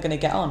 then you are going to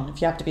get on.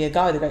 If you happen to be a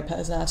guy with a great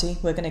personality,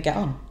 we're going to get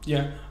on.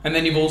 Yeah. And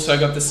then you've also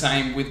got the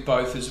same with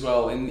both as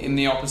well, in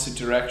the opposite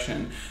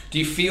direction. Do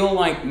you feel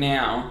like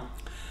now,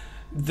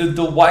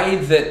 the way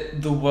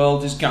that the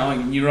world is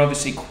going, and you're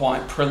obviously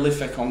quite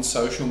prolific on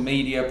social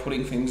media,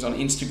 putting things on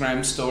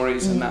Instagram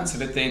stories and that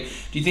sort of thing,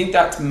 do you think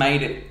that's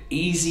made it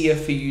easier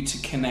for you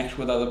to connect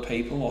with other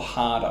people or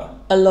harder?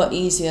 A lot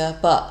easier.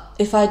 But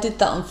if I did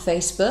that on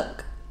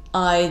Facebook,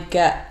 I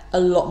get a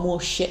lot more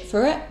shit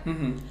for it.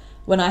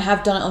 When I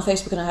have done it on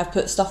Facebook and I have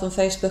put stuff on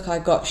Facebook, I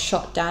got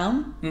shot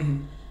down.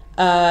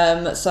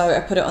 So I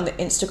put it on the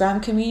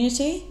Instagram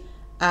community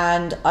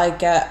and I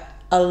get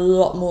a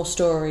lot more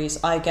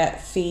stories. I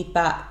get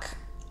feedback,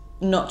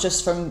 not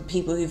just from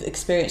people who've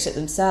experienced it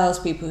themselves,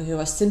 people who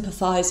are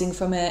sympathising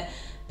from it,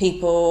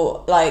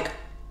 people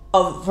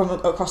from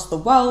across the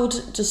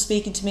world just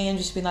speaking to me and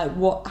just being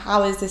like,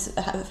 how is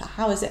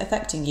it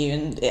affecting you?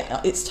 And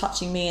it's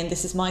touching me and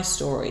this is my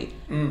story.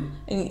 And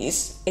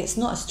it's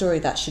not a story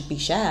that should be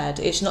shared.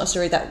 It's not a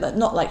story that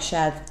not like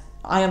shared.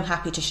 I am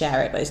happy to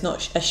share it, but it's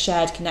not a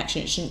shared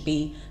connection. It shouldn't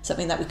be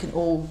something that we can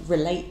all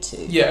relate to.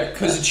 Yeah,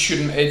 because it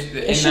shouldn't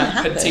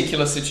happen.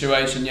 Particular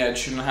situation, it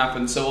shouldn't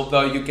happen. So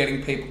although you're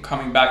getting people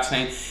coming back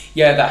saying,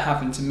 yeah, that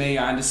happened to me,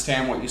 I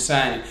understand what you're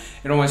saying,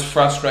 it almost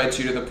frustrates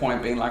you to the point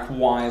of being like,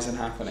 why is it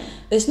happening?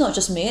 It's not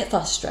just me, it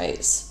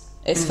frustrates.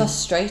 It's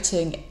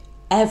frustrating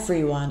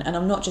everyone. And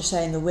I'm not just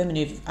saying the women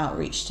who've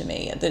outreached to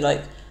me. They're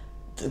like,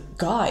 the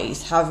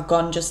guys have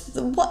gone just,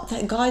 what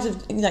the guys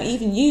have,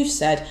 even you've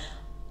said,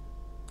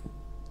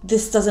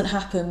 this doesn't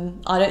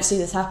happen. I don't see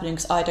this happening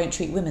because I don't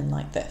treat women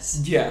like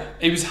this. Yeah,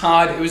 it was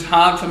hard. It was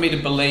hard for me to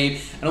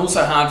believe, and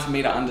also hard for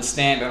me to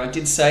understand. And I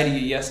did say to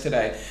you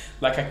yesterday,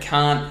 like, I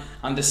can't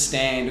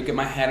understand or get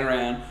my head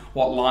around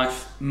what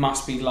life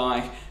must be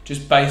like,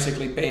 just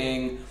basically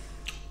being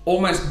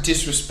almost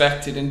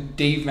disrespected and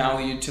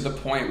devalued to the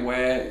point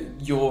where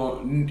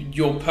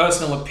your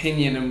personal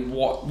opinion and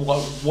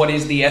what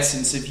is the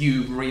essence of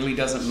you really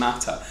doesn't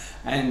matter,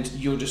 and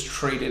you're just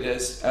treated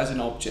as an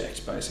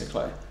object,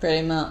 basically.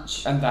 Pretty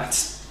much. And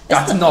that's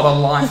not a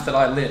life that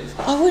I live.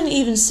 I wouldn't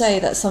even say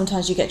that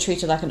sometimes you get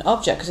treated like an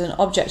object, because an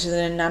object is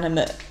an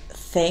inanimate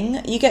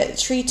thing. You get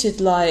treated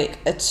like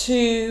a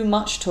too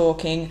much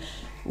talking,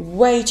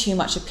 way too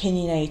much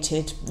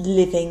opinionated,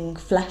 living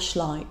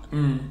fleshlight.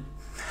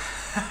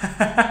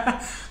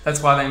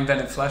 That's why they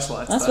invented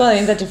flashlights. That's why they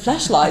invented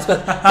flashlights,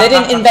 but they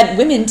didn't invent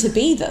women to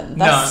be them.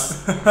 No.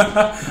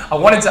 I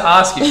wanted to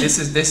ask you, this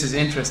is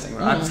interesting,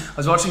 right? I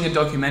was watching a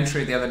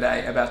documentary the other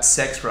day about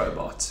sex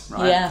robots,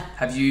 right? Yeah.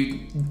 Have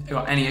you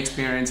got any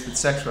experience with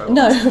sex robots?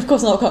 No, of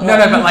course not. No,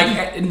 but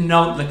like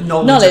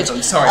knowledge of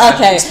them. Sorry,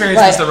 okay,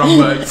 experience is the wrong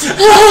word.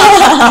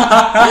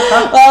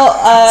 Well,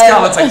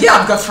 Scarlett's like, yeah,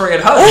 I've got 3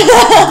 at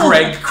home.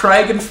 Greg,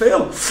 Craig, and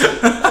Phil.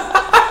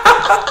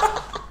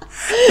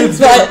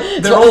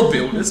 They're all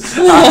builders.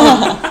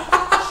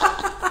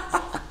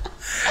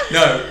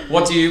 No,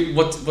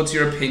 what's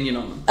your opinion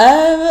on them?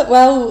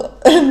 Well,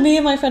 me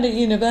and my friend at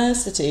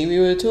university, we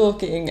were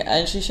talking,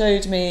 and she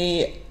showed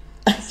me.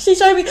 I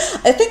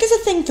think it's a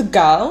thing for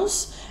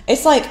girls.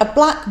 It's like a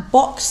black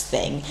box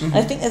thing. And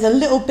I think there's a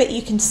little bit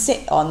you can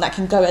sit on that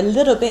can go a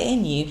little bit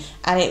in you,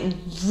 and it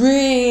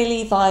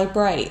really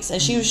vibrates. And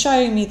she was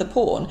showing me the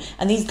porn,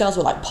 and these girls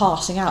were like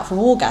passing out from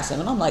orgasm,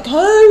 and I'm like,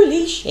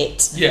 holy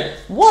shit! Yeah.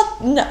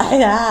 What? No,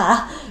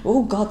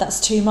 oh god, that's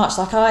too much.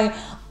 Like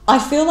I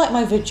feel like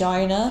my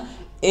vagina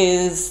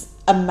is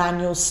a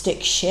manual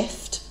stick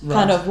shift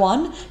kind of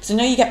one, because I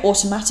know you get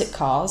automatic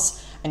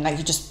cars, and like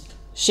you just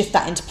shift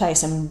that into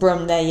place and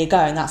boom, there you go.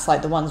 And that's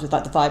like the ones with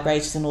like the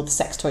vibrators and all the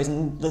sex toys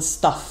and the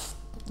stuff,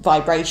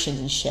 vibrations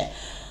and shit.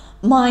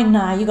 Mine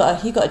now, you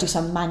gotta do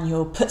some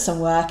manual, put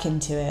some work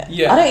into it.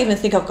 Yeah. I don't even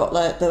think I've got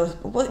like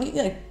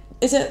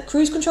is it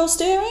cruise control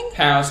steering?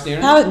 Power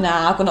steering?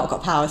 Nah, I've not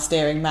got power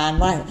steering, man.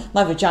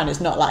 My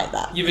vagina's not like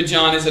that. Your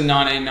vagina's a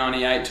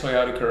 1998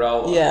 Toyota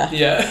Corolla. Yeah.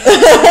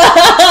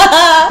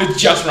 It's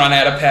just run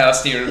out of power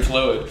steering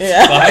fluid.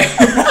 Yeah.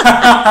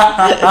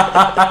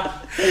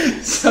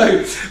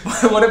 So,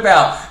 what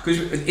about, because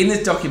in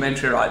this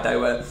documentary, right, they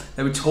were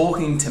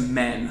talking to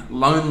men,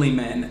 lonely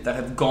men that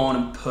have gone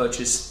and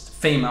purchased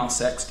female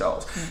sex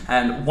dolls.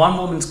 And one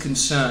woman's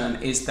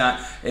concern is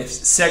that if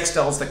sex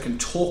dolls that can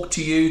talk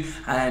to you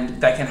and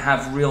they can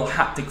have real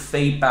haptic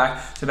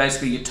feedback, so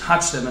basically you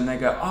touch them and they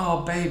go,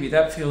 oh baby,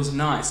 that feels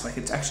nice, like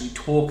it's actually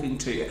talking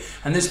to you.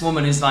 And this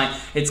woman is like,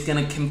 it's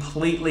going to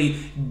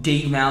completely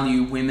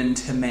devalue women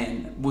to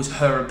men, was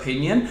her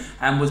opinion,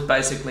 and was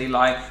basically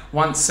like,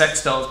 once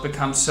sex dolls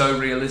become so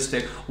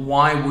realistic,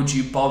 why would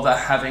you bother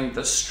having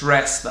the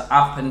stress, the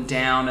up and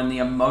down and the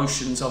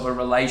emotions of a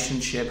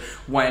relationship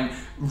when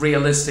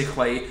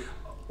realistically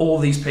all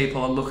these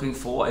people are looking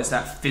for is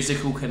that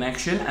physical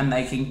connection, and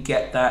they can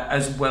get that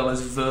as well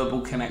as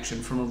verbal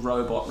connection from a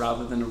robot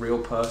rather than a real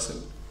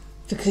person?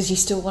 Because you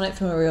still want it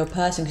from a real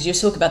person, because you're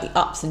talking about the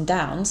ups and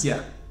downs.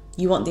 Yeah.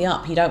 You want the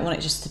up, you don't want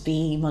it just to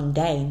be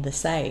mundane, the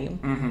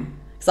same.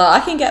 So I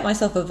can get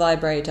myself a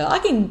vibrator. I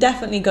can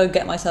definitely go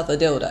get myself a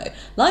dildo.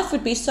 Life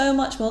would be so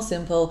much more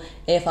simple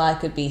if I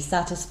could be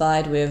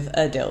satisfied with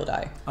a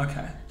dildo.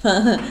 Okay.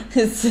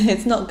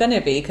 It's not going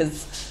to be,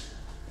 because,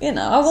 you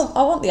know, I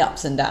want the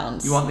ups and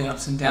downs. You want the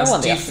ups and downs.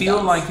 Do you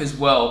feel like as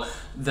well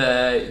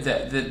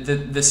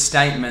the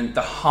statement,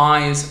 the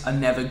highs are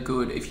never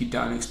good if you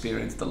don't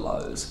experience the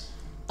lows?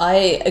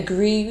 I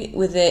agree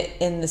with it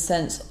in the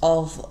sense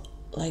of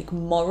like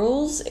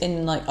morals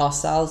in like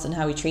ourselves and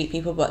how we treat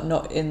people, but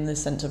not in the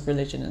sense of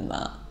religion and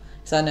that.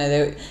 So I know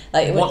they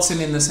like what's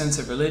in the sense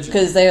of religion?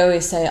 Because they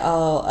always say,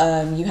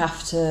 you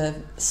have to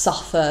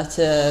suffer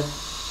to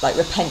like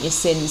repent your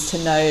sins to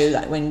know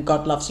that when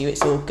God loves you,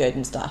 it's all good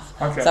and stuff.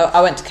 Okay. So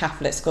I went to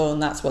Catholic school,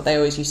 and that's what they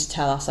always used to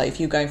tell us. Like,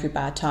 if you're going through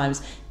bad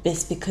times,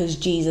 it's because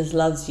Jesus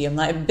loves you. I'm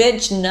like,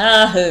 bitch,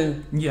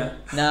 no. Yeah.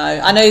 No.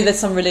 I know there's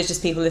some religious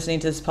people listening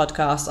to this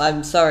podcast.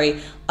 I'm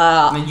sorry.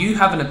 I mean, you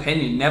have an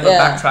opinion. Never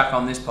backtrack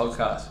on this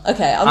podcast.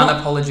 Okay.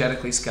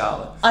 Unapologetically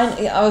Scarlett.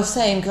 I was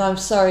saying, because I'm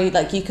sorry,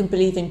 like, you can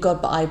believe in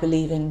God, but I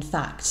believe in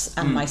facts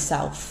and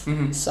myself.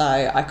 So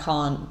I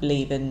can't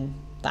believe in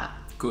that.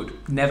 Good.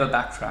 Never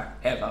backtrack,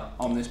 ever,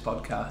 on this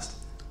podcast.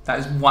 That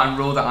is one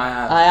rule that I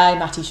have. Aye,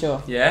 Matty,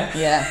 sure. Yeah?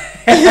 Yeah.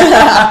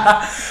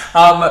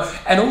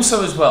 And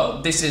also as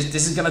well, this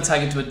is going to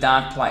take it to a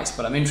dark place,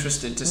 but I'm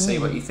interested to see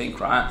what you think,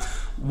 right?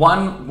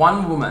 One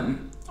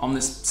woman on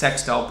this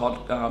sex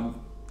doll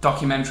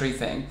documentary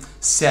thing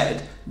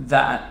said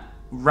that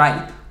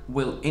rape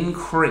will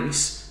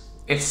increase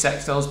if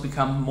sex dolls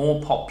become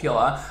more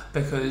popular,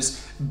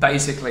 because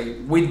basically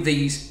with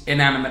these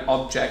inanimate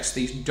objects,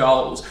 these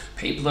dolls,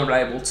 people are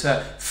able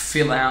to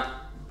fill out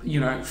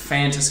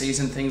fantasies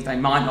and things they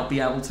might not be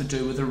able to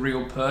do with a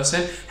real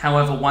person.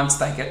 However, once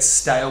they get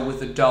stale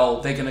with a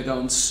doll, they're going to go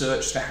and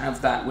search to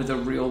have that with a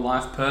real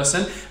life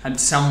person, and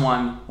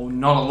someone, or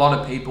not a lot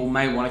of people,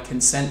 may want to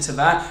consent to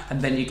that,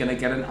 and then you're going to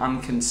get an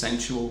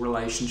unconsensual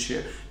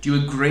relationship. Do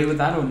you agree with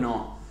that or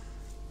not?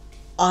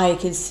 I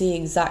can see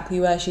exactly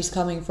where she's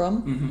coming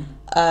from. Mm-hmm.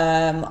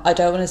 I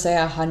don't want to say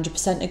I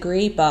 100%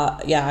 agree,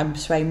 but yeah, I'm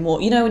swaying more.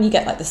 When you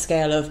get like the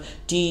scale of,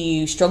 do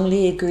you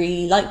strongly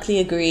agree, likely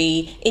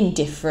agree,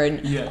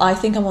 indifferent? Yeah. I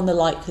think I'm on the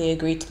likely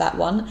agree to that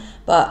one.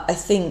 But I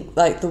think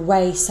like the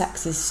way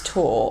sex is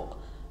taught,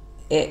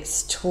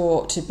 it's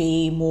taught to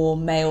be more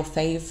male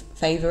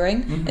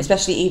favouring, mm-hmm.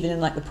 especially even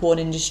in like the porn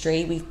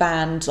industry. We've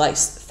banned like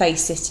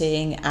face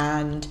sitting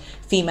and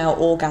female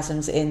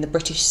orgasms in the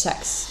British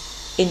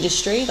sex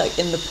industry, like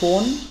in the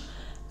porn.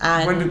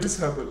 And when did this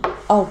happen?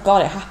 Oh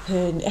god, it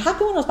happened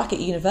when I was back at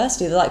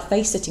university. There were like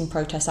face sitting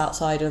protests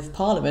outside of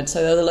Parliament,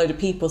 so there were a load of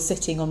people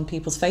sitting on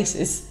people's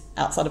faces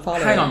outside of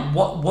Parliament. Hang on,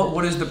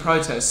 what is the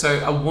protest? So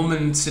a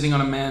woman sitting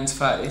on a man's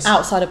face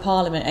outside of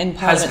Parliament, in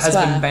Parliament has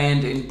Square, been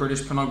banned in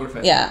British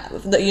pornography. Yeah,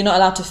 that you're not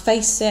allowed to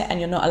face sit and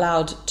you're not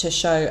allowed to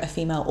show a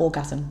female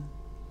orgasm.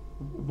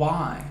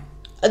 Why?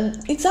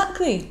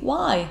 Exactly.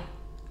 Why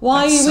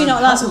are That's we so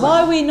not allowed? puzzling.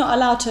 Why are we not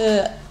allowed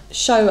to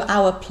show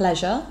our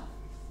pleasure?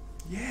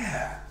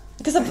 Yeah.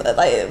 Because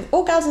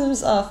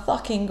orgasms are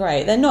fucking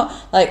great. They're not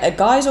like a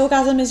guy's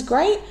orgasm is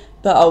great,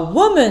 but a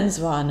woman's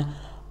one,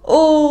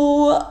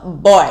 oh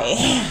boy,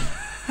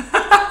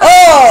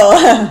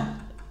 oh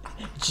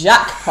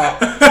jackpot.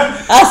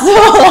 That's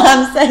all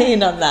I'm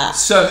saying on that.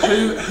 So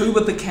who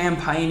were the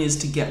campaigners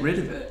to get rid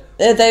of it?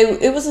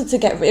 It wasn't to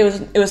get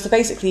it was to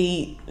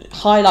basically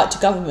highlight to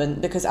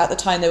government, because at the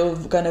time they were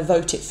going to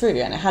vote it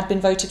through, and it had been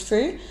voted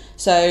through.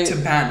 So To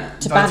ban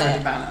it.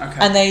 Okay.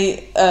 And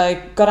they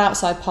got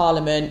outside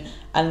Parliament,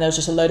 and there was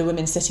just a load of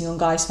women sitting on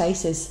guys'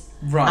 faces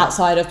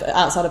outside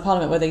of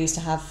Parliament, where they used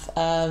to have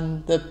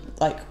the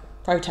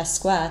protest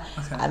square,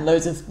 and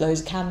loads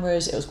of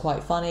cameras. It was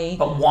quite funny.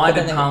 But why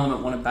did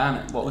Parliament want to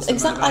ban it? What was the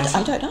motivation?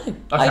 I don't know.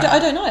 Okay. I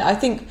don't know. I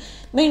think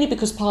mainly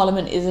because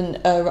Parliament isn't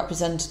a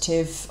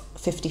representative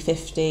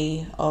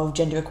 50-50 of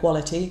gender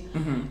equality.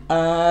 Mm-hmm.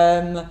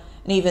 And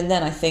even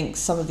then, I think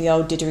some of the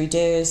old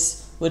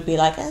didgeridooers would be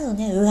like, oh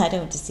no, I don't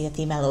want to see a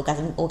female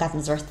orgasm.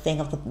 Orgasms are a thing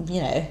of the,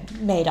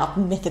 made up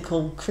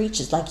mythical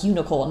creatures like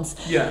unicorns.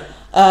 Yeah.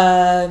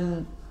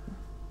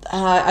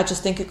 I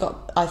just think it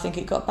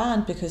got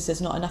banned because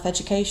there's not enough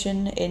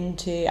education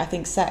into. I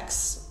think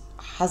sex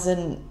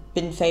hasn't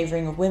been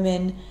favouring of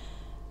women,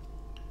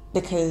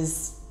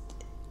 because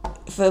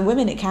for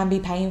women it can be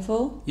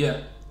painful.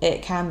 Yeah.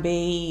 It can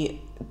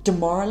be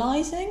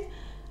demoralising,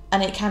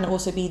 and it can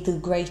also be the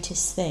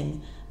greatest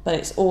thing. But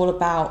it's all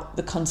about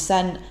the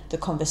consent, the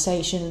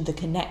conversation, the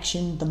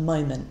connection, the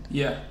moment.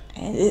 Yeah.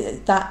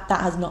 That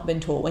has not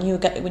been taught. When you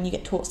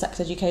get taught sex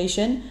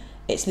education,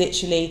 it's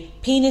literally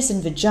penis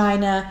and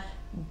vagina,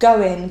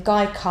 go in,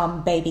 guy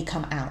come, baby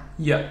come out.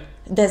 Yeah.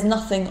 There's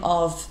nothing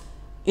of,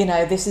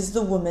 this is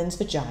the woman's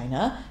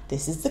vagina,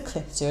 this is the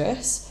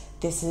clitoris,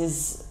 this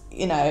is,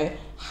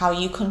 how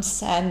you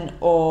consent,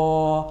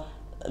 or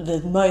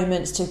the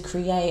moments to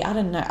create. I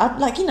don't know.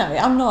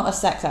 I'm not a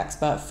sex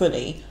expert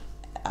fully.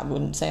 I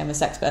wouldn't say I'm a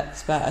sex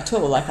expert at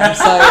all. I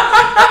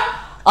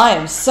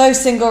am so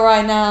single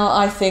right now.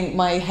 I think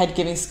my head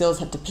giving skills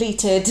have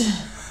depleted.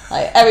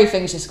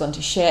 Everything's just gone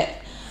to shit.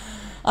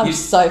 I'm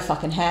so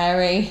fucking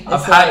hairy.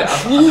 I've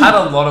had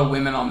a lot of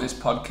women on this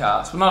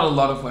podcast. Well, not a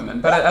lot of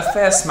women, but a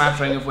fair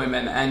smattering of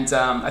women. And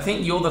I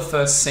think you're the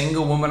first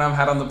single woman I've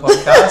had on the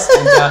podcast.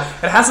 And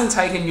it hasn't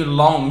taken you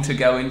long to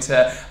go into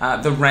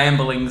the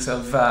ramblings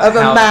of a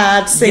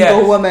mad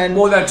single woman.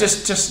 Well, no,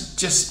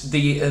 just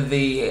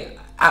the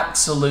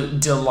absolute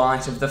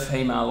delight of the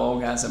female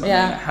orgasm. I mean,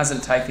 it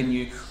hasn't taken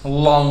you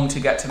long to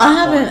get to that I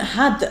haven't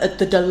had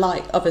the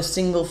delight of a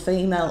single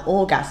female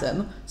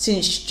orgasm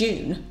since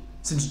June.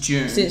 Since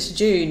June? Since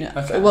June.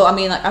 Okay. Well, I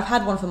mean, I've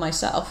had one for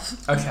myself.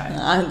 Okay.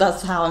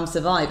 That's how I'm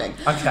surviving.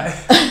 Okay.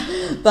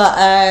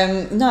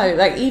 But,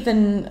 no,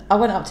 even I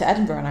went up to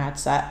Edinburgh and I had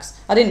sex.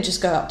 I didn't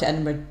just go up to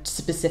Edinburgh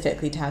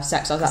specifically to have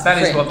sex. I was at the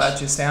Fringe. That is what that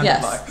just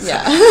sounded like.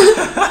 Yeah.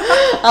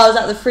 I was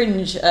at the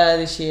Fringe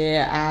this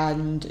year,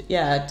 and,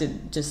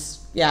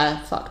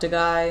 fucked a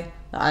guy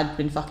that I'd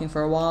been fucking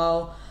for a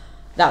while.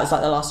 That was the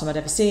last time I'd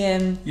ever see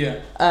him.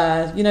 Yeah.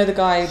 The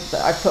guy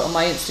that I put on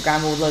my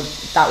Instagram,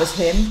 that was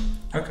him.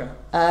 Okay.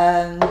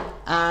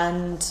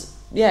 And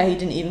yeah, he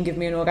didn't even give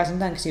me an orgasm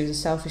then because he was a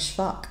selfish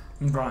fuck.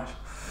 Right.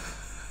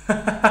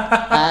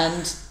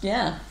 And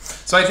yeah.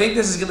 So I think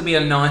this is going to be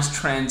a nice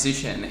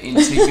transition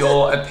into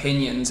your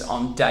opinions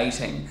on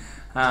dating.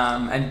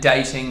 And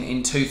dating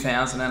in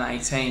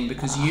 2018,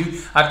 because you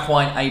are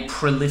quite a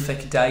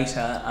prolific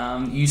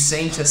dater. You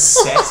seem to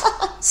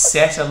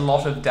set a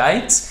lot of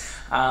dates,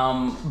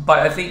 but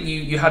I think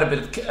you had a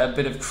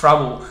bit of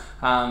trouble.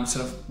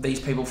 Sort of these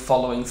people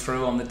following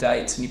through on the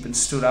dates, and you've been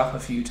stood up a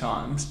few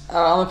times.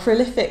 I'm a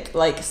prolific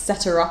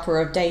setter-upper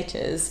of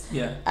daters.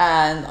 Yeah.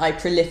 And I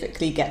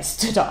prolifically get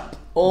stood up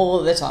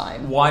all the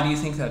time. Why do you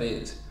think that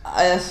is?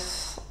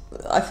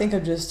 I think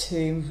I'm just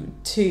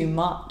too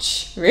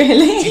much,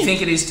 really. Do you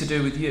think it is to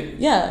do with you?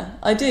 Yeah,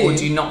 I do. Or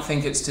do you not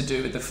think it's to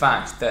do with the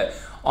fact that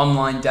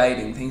online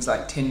dating, things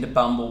like Tinder,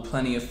 Bumble,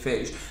 Plenty of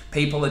Fish,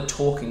 people are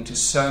talking to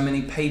so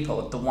many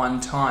people at the one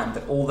time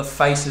that all the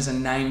faces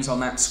and names on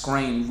that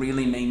screen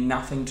really mean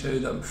nothing to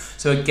them.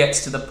 So it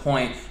gets to the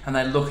point and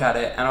they look at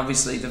it, and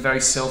obviously they're very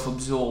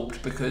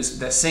self-absorbed because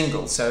they're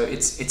single, so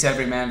it's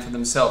every man for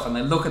themselves, and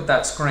they look at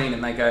that screen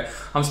and they go,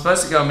 I'm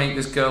supposed to go meet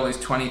this girl who's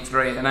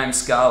 23, her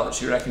name's Scarlett,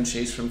 she reckons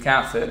she's from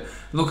Catford.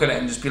 Look at it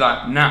and just be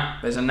like,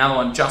 nah, there's another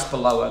one just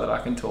below her that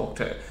I can talk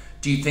to.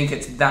 Do you think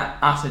it's that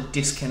utter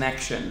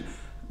disconnection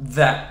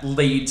that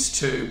leads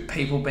to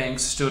people being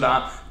stood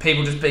up,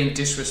 people just being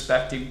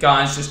disrespected,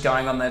 guys just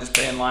going on there just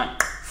being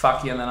like,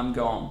 fuck you, and then I'm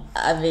gone?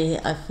 I mean,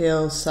 I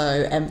feel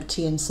so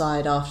empty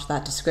inside after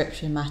that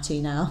description, Matty,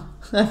 now.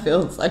 I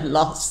feel so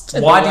lost.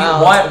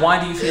 Why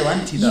do you feel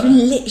empty, though? You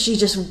literally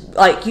just,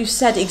 like, you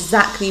said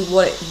exactly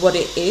what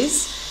it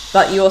is,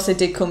 but you also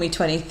did call me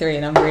 23,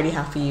 and I'm really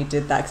happy you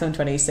did that because I'm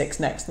 26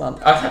 next month.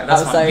 Okay,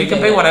 that's fine. You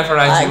can be whatever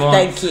age you want.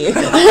 Thank you.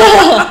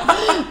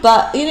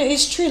 But, you know,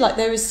 it's true, like,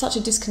 there is such a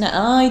disconnect.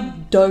 And I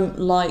don't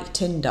like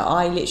Tinder.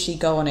 I literally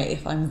go on it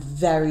if I'm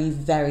very,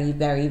 very,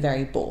 very,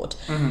 very bored.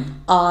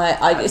 Mm-hmm.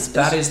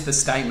 That is the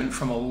statement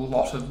from a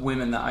lot of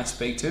women that I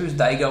speak to, is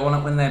they go on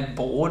it when they're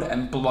bored,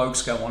 and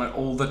blokes go on it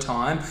all the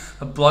time.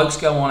 But blokes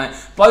go on it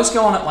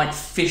like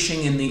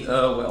fishing in the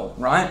Irwell,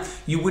 right?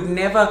 You would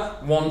never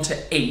want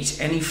to eat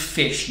any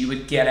fish you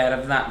would get out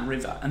of that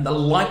river, and the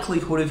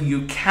likelihood of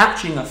you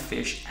catching a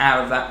fish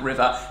out of that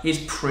river is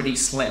pretty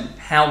slim.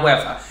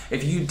 However,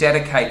 if you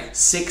dedicate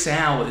 6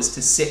 hours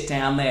to sit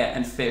down there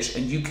and fish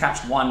and you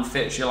catch one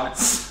fish, you're like,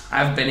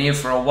 I've been here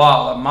for a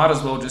while, I might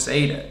as well just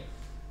eat it.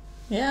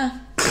 Yeah.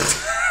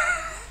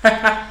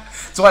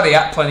 That's why the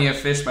app Plenty of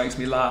Fish makes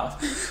me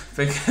laugh,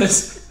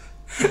 because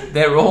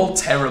they're all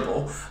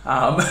terrible.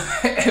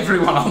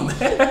 Everyone on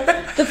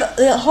there.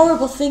 The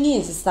horrible thing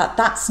is that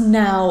that's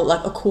now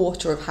like a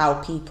quarter of how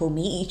people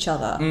meet each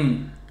other.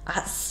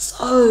 That's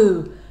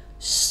so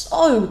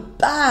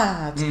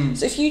bad.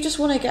 So if you just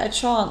want to get a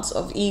chance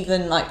of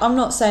even, like, I'm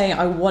not saying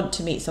I want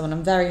to meet someone,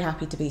 I'm very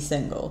happy to be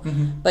single,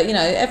 but you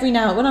know, every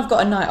now when I've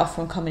got a night off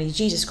from comedy,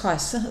 Jesus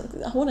Christ,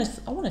 I want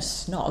to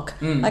snog.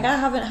 Like,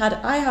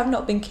 I have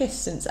not been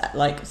kissed since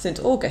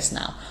August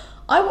now.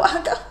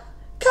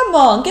 Come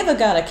on, give a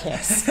girl a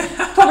kiss.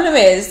 Problem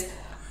is,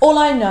 all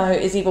I know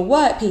is either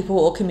work people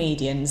or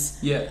comedians.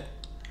 Yeah.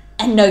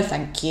 And no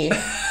thank you.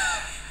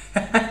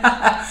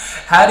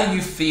 How do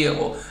you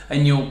feel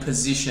in your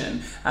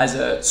position as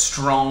a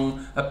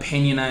strong,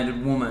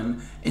 opinionated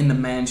woman in the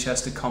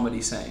Manchester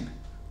comedy scene?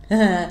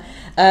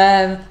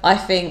 I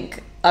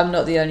think I'm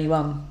not the only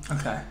one.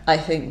 Okay. I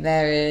think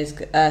there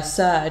is a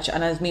surge,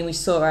 and I mean, we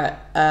saw it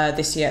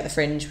this year at the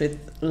Fringe with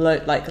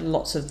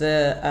lots of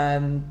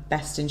the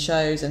best in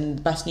shows, and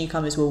the best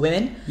newcomers were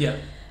women. Yeah.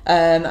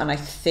 And I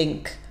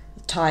think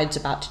the tide's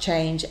about to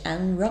change,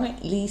 and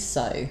rightly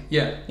so.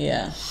 Yeah.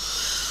 Yeah.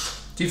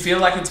 Do you feel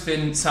like it's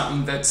been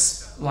something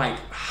that's like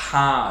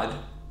hard,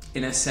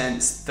 in a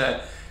sense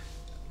that,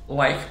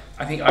 like,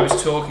 I think I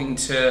was talking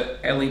to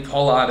Ellie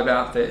Pollard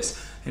about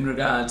this in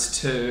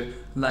regards to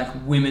like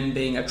women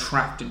being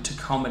attracted to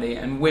comedy,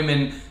 and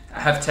women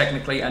have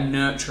technically a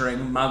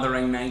nurturing,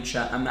 mothering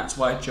nature, and that's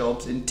why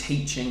jobs in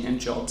teaching and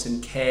jobs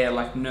in care,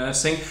 like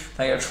nursing,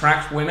 they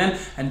attract women,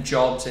 and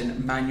jobs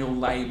in manual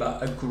labour,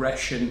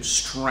 aggression,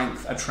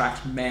 strength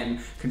attract men,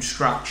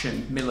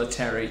 construction,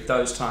 military,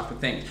 those type of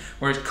things.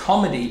 Whereas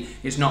comedy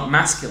is not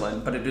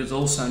masculine, but it is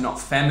also not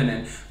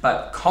feminine.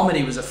 But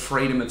comedy was a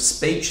freedom of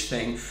speech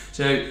thing,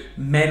 so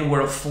men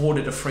were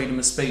afforded a freedom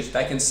of speech.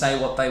 They can say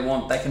what they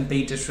want, they can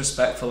be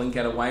disrespectful and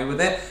get away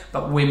with it,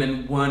 but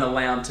women weren't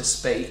allowed to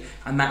speak,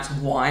 and that's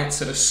why it's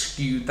sort of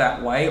skewed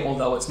that way.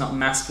 Although it's not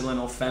masculine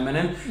or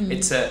feminine,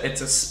 it's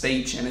a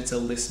speech and it's a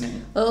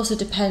listening. It also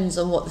depends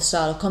on what the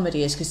style of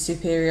comedy is, because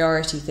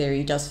superiority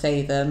theory does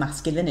favour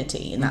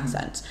masculinity in that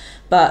sense,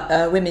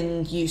 but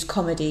women use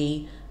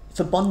comedy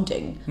for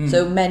bonding.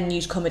 So men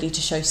use comedy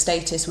to show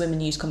status, women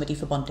use comedy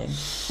for bonding.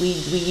 We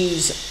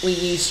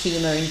use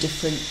humour in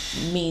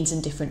different means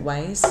in different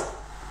ways.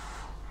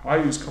 I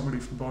use comedy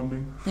for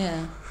bonding.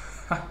 Yeah.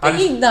 But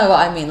you know what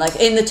I mean, like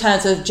in the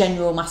terms of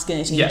general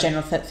masculinity and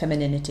general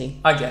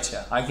femininity. I get you.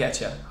 I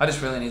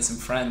just really need some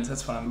friends.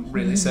 That's what I'm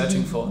really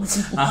searching for.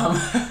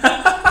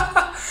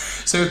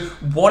 So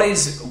what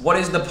is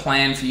the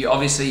plan for you?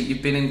 Obviously,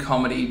 you've been in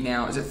comedy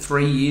now. Is it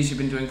 3 years you've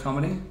been doing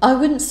comedy? I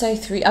wouldn't say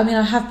 3. I mean,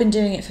 I have been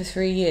doing it for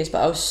 3 years,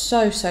 but I was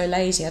so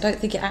lazy. I don't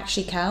think it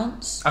actually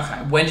counts.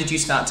 Okay. When did you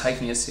start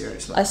taking it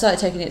seriously? I started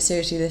taking it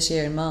seriously this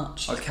year in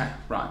March. Okay,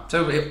 right.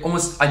 So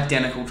almost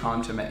identical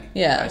time to me.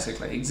 Yeah.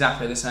 Basically,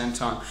 exactly the same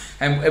time.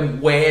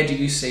 And where do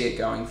you see it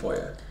going for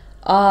you?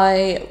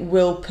 I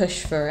will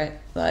push for it.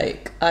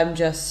 Like, I'm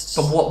just...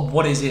 But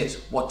what is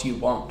it? What do you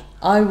want?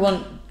 I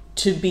want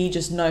to be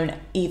just known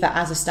either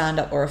as a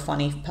stand-up or a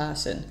funny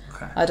person.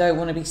 Okay. I don't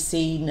want to be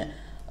seen...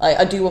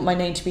 I do want my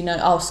name to be known,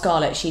 oh,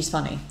 Scarlett, she's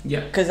funny. Yeah.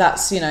 Because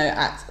that's, you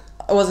know,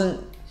 I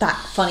wasn't... that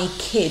funny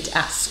kid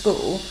at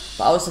school,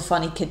 but I was the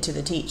funny kid to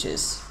the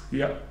teachers.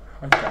 Yeah.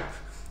 Okay.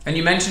 And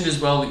you mentioned as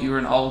well that you were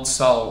an old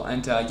soul,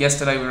 and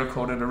yesterday we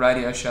recorded a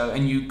radio show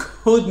and you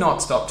could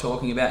not stop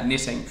talking about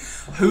knitting.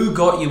 Who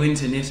got you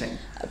into knitting?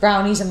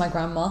 Brownies and my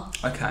grandma.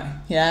 Okay.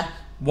 Yeah.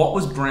 What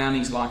was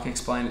brownies like?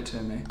 Explain it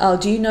to me. Oh,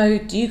 do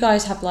you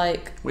guys have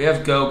like... We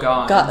have Girl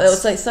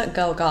Guides. It's like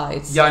Girl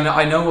Guides. Yeah,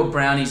 I know what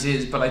brownies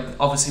is, but I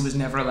obviously was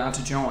never allowed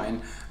to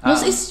join.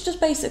 It's just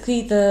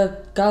basically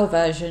the girl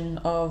version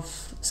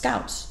of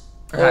Scouts.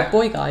 Okay. Or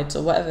Boy Guides,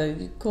 or whatever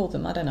you call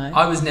them. I don't know.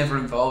 I was never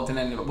involved in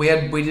any of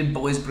it. We did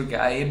Boys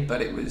Brigade,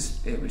 but it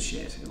was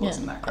shit. It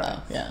wasn't that great.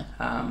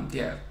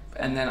 Yeah.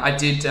 And then I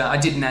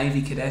did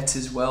Navy Cadets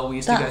as well. We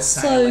used to go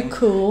sailing. That's so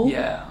cool.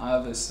 Yeah, I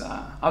was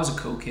a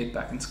cool kid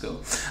back in school.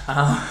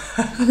 I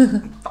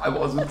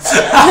wasn't.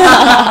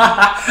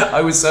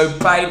 I was so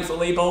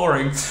painfully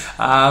boring.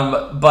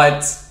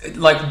 But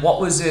like, what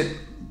was it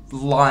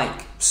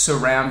like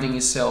surrounding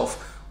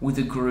yourself with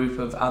a group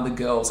of other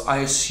girls, I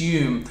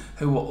assume,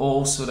 who were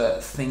all sort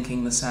of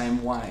thinking the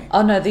same way?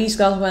 Oh no, these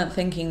girls weren't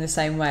thinking the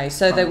same way.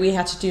 So that we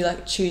had to do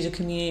choose a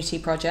community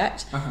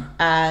project,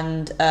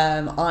 and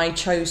I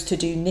chose to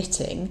do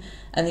knitting,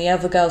 and the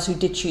other girls who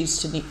did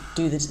choose to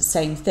do the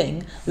same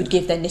thing would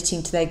give their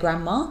knitting to their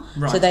grandma.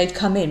 Right. So they'd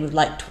come in with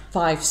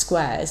 5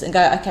 squares and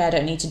go, okay, I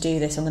don't need to do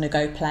this, I'm going to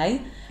go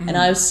play. And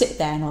I would sit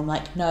there and I'm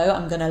like, no,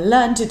 I'm going to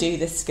learn to do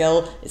this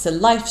skill. It's a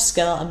life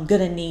skill, I'm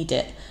going to need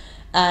it.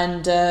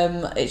 And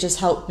it just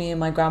helped me and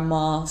my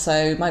grandma.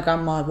 So my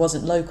grandma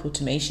wasn't local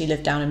to me, she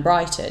lived down in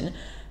Brighton,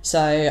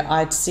 so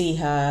I'd see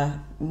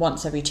her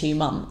once every 2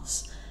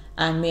 months,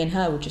 and me and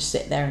her would just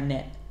sit there and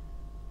knit,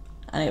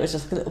 and it was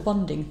just a little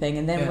bonding thing.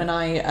 And then when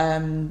I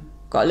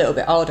got a little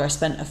bit older, I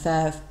spent a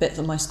fair bit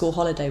of my school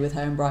holiday with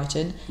her in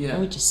Brighton, and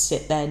we'd just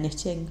sit there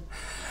knitting.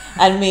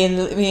 And me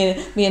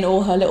and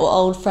all her little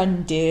old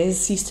friend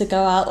dears used to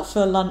go out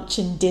for lunch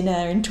and dinner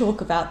and talk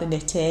about the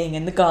knitting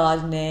and the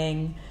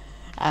gardening.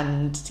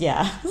 And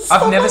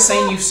I've never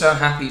seen you so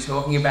happy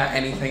talking about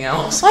anything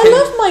else. I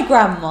love my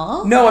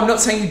grandma. No, I'm not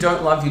saying you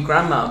don't love your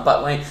grandma,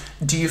 but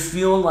do you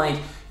feel like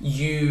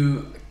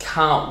you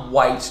can't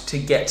wait to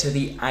get to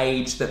the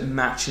age that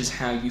matches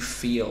how you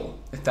feel,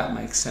 if that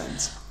makes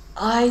sense?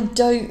 I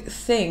don't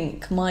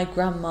think my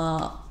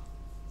grandma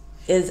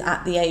is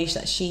at the age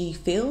that she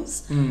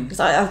feels, because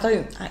I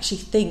don't actually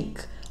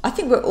think... I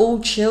think we're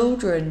all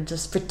children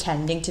just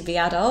pretending to be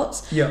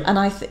adults. Yeah. And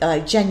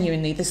I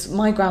genuinely,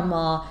 my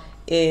grandma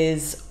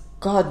is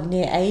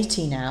near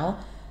 80 now,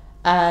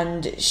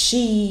 and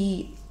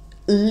she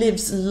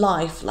lives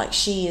life like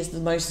she is the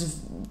most is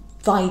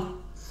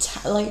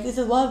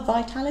the word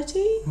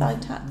vitality?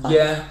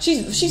 Yeah.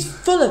 She's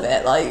full of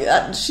it.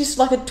 She's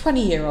like a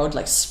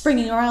 20-year-old,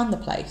 springing around the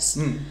place.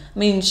 I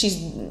mean, she's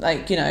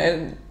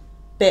a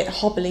bit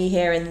hobbly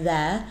here and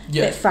there, a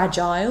bit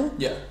fragile.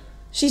 Yeah.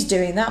 She's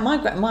doing that.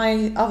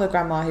 My other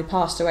grandma, who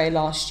passed away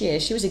last year,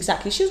 she was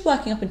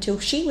working up until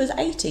she was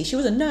 80. She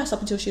was a nurse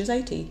up until she was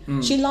 80.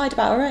 She lied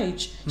about her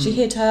age. She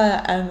hid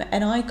her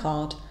NI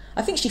card.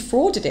 I think she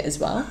frauded it as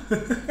well.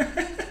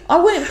 I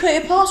wouldn't put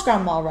it past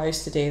Grandma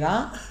Rose to do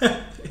that.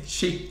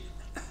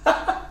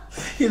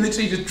 You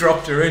literally just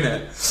dropped her in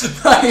it.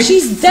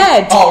 She's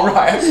dead. Oh,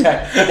 right,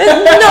 okay.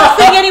 There's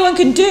nothing anyone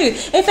can do.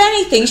 If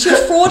anything, she was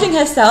frauding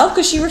herself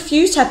because she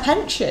refused her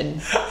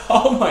pension.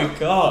 Oh my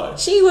God.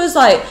 She was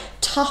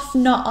tough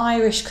nut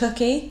Irish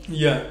cookie.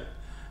 Yeah.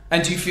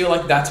 And do you feel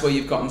like that's where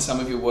you've gotten some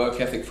of your work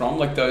ethic from?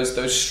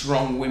 Those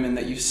strong women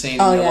that you've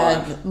seen in your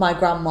life? My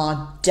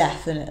grandma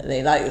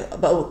definitely.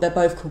 But they're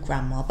both called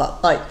grandma,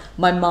 but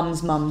my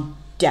mum's mum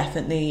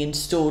definitely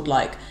installed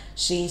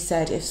she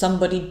said, if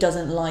somebody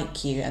doesn't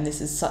like you, and this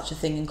is such a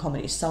thing in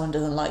comedy, if someone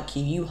doesn't like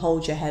you, you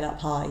hold your head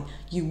up high.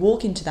 You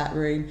walk into that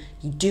room,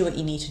 you do what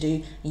you need to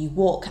do, and you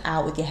walk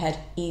out with your head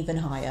even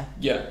higher.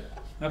 Yeah,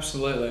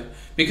 absolutely.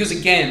 Because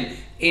again,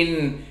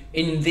 in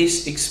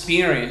this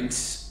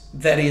experience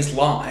that is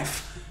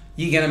life,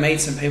 you're going to meet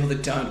some people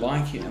that don't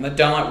like you, and they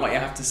don't like what you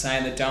have to say,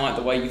 and they don't like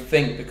the way you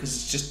think, because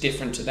it's just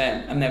different to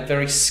them, and they're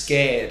very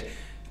scared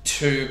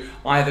to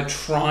either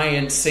try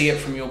and see it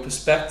from your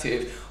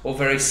perspective, or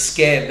very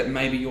scared that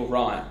maybe you're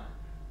right.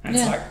 And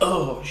it's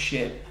oh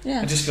shit,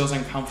 it just feels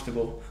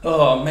uncomfortable.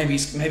 Oh, maybe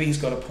he's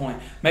got a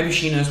point. Maybe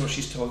she knows what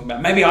she's talking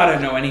about. Maybe I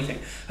don't know anything.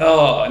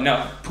 Oh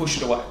no, push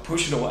it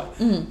away.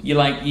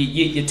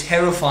 You're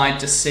terrified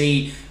to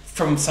see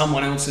from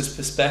someone else's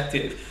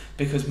perspective,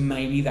 because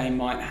maybe they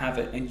might have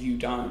it and you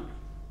don't.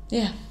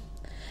 Yeah.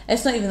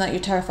 It's not even that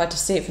you're terrified to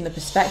see it from the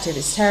perspective,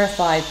 it's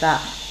terrified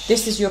that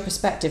this is your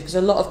perspective, because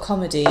a lot of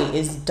comedy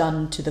is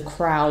done to the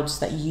crowds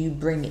that you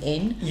bring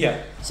in.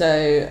 Yeah.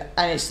 So,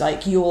 and it's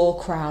your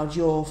crowd,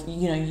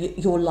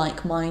 you're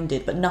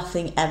like-minded, but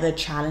nothing ever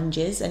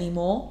challenges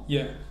anymore.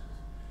 Yeah.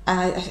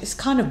 It's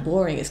kind of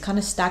boring, it's kind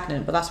of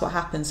stagnant, but that's what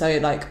happens. So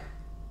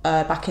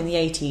back in the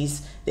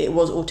 80s, it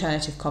was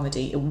alternative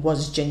comedy. It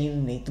was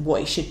genuinely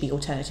what it should be,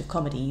 alternative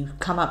comedy. You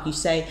come up, you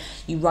say,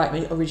 you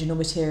write original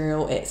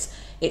material, it's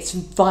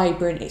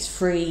vibrant, it's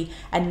free,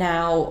 and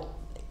now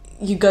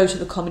you go to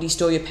the comedy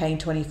store, you're paying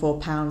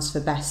 £24 for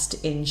best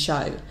in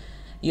show.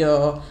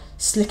 You're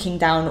slicking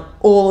down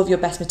all of your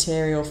best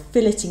material,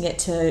 filleting it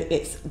to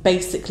it's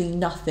basically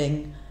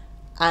nothing,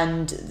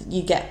 and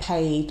you get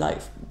paid like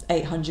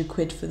 800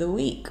 quid for the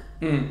week.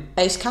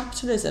 It's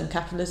capitalism.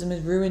 Capitalism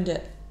has ruined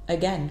it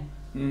again.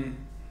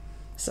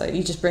 So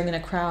you just bring in a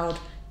crowd,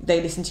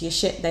 they listen to your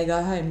shit, they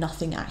go home.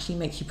 Nothing actually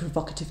makes you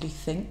provocatively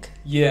think.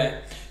 Yeah.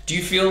 Do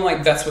you feel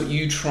like that's what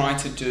you try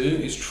to do,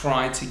 is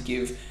try to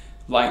give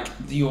like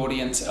the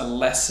audience a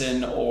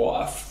lesson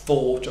or a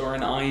thought or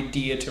an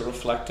idea to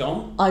reflect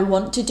on? I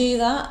want to do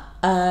that.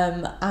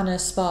 Anna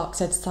Spark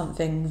said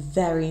something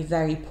very,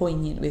 very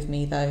poignant with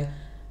me though.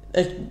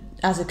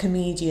 As a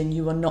comedian,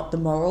 you are not the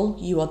moral,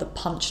 you are the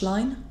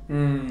punchline.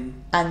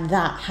 And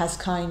that has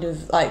kind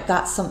of like,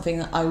 that's something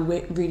that I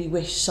really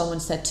wish someone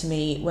said to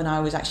me when I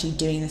was actually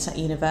doing this at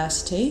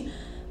university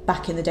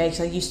back in the day,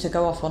 because I used to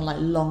go off on like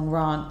long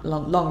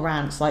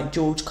rants like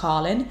George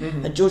Carlin.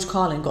 And George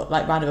Carlin got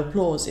like round of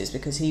applauses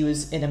because he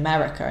was in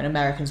America, and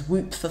Americans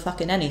whoop for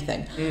fucking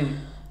anything.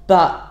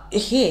 But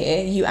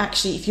here, you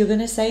actually, if you're going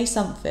to say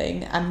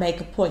something and make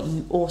a point,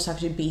 you also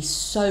have to be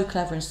so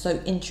clever and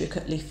so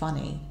intricately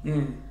funny.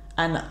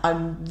 And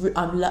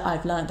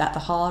I've learned that the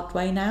hard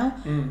way now,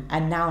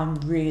 and now I'm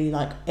really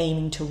like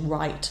aiming to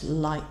write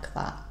like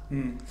that.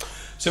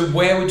 So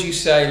where would you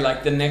say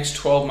like the next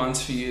 12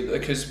 months for you?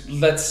 Because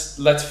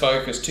let's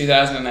focus.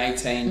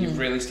 2018, you've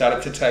really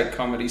started to take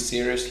comedy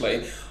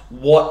seriously.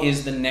 What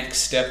is the next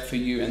step for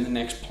you and the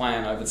next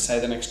plan over, say,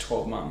 the next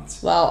 12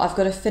 months? Well, I've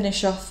got to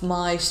finish off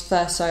my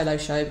first solo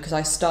show because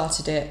I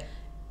started it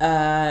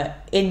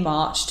in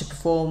March to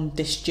perform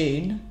this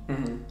June.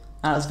 And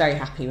I was very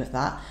happy with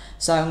that.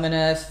 So I'm going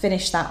to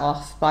finish that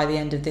off by the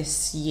end of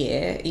this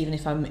year, even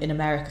if I'm in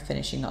America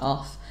finishing it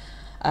off.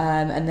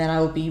 And then I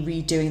will be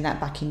redoing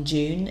that back in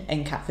June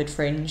in Catford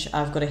Fringe.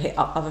 I've got to hit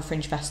up other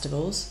Fringe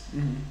festivals.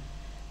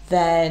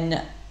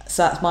 Then,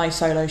 so that's my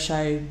solo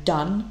show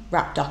done,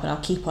 wrapped up, and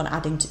I'll keep on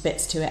adding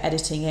bits to it,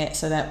 editing it,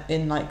 so that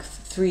in like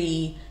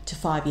 3 to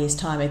 5 years'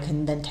 time I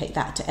can then take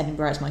that to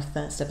Edinburgh as my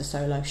first ever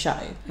solo show.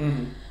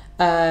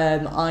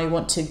 I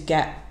want to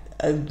get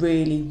a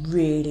really,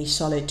 really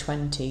solid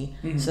 20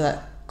 so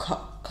that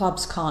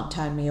clubs can't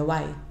turn me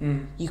away.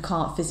 You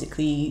can't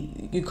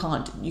physically, you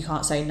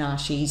can't say, nah,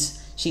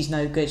 she's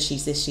no good,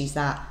 she's this, she's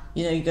that.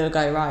 You know, you gotta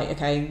go, right,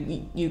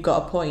 okay, you've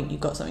got a point, you've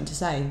got something to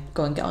say,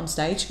 go and get on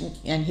stage,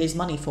 and here's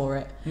money for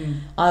it.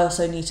 I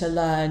also need to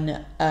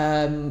learn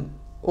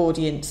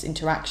audience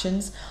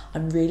interactions.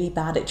 I'm really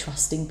bad at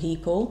trusting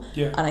people,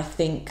 and I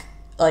think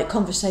like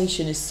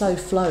conversation is so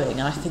flowing,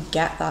 and I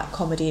forget that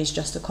comedy is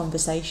just a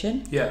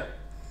conversation.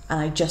 And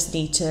I just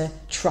need to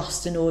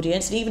trust an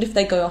audience, and even if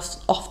they go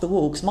off the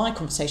wall, because my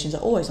conversations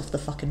are always off the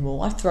fucking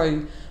wall, I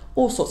throw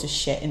all sorts of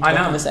shit into a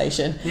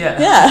conversation.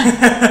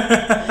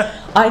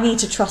 I need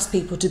to trust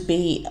people to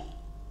be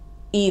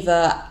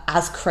either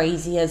as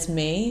crazy as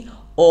me,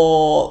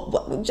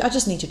 or I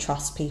just need to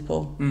trust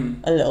people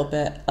a little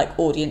bit, like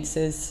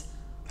audiences.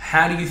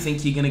 How do you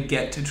think you're going to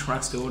get to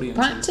trust audiences?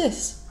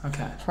 Practice.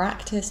 Okay.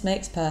 Practice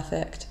makes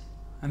perfect.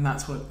 And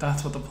that's what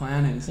the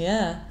plan is.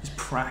 Yeah. Is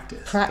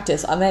practice.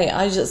 Practice.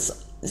 I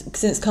just,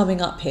 since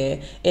coming up here,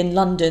 in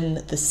London,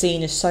 the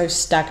scene is so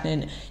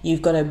stagnant.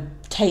 You've got to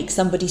take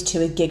somebody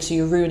to a gig, so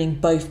you're ruining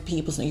both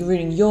people's, you're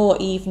ruining your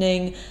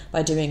evening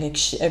by doing a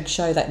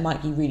show that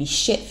might be really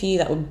shit for you,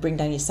 that would bring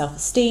down your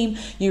self-esteem.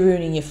 You're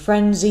ruining your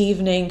friend's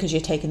evening because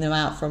you're taking them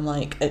out from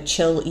like a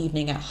chill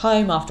evening at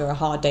home after a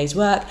hard day's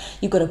work.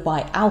 You've got to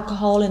buy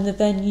alcohol in the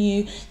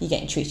venue. You're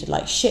getting treated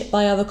like shit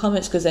by other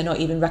comics because they're not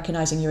even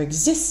recognising your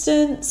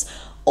existence.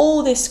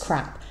 All this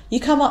crap. You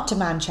come up to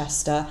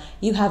Manchester,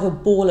 you have a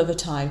ball of a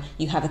time,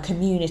 you have a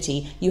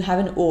community, you have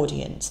an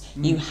audience,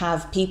 you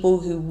have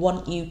people who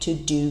want you to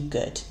do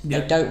good.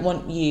 They don't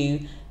want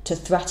you to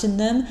threaten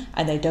them,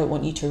 and they don't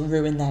want you to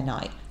ruin their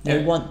night.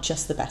 They want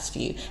just the best for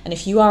you. And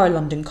if you are a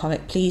London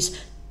comic, please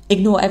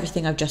ignore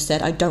everything I've just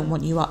said. I don't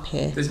want you up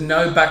here. There's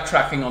no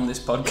backtracking on this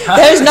podcast.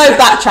 There is no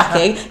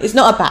backtracking. It's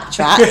not a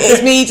backtrack.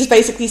 It's me just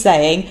basically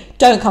saying,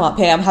 don't come up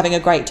here. I'm having a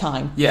great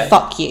time.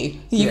 Fuck you.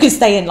 You can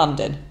stay in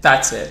London.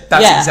 That's it.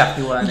 That's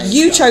exactly what I need.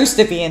 You chose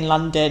to be in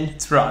London.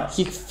 That's right.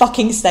 You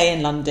fucking stay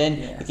in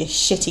London with your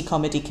shitty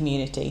comedy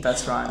community.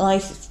 That's right.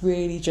 I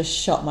really just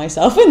shot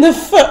myself in the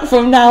foot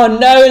from now on.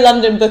 No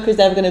London booker's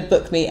ever going to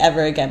book me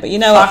ever again. But you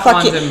know what?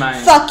 Fuck London, you.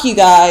 mate. Fuck you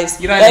guys.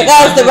 You don't there need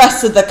goes London. the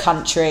rest of the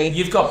country.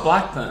 You've got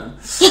Blackburn.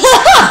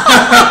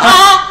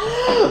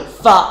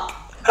 Fuck.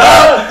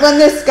 When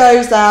this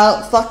goes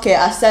out, fuck it.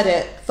 I said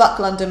it. Fuck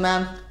London,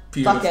 man.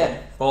 Beautiful. Fuck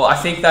it. Well, I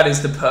think that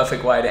is the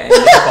perfect way to end this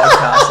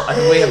podcast. I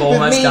think we have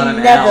almost done an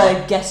hour.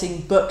 Never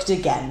getting booked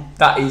again.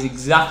 That is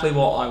exactly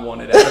what I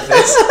wanted out of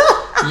this.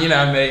 You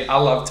know me, I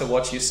love to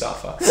watch you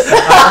suffer.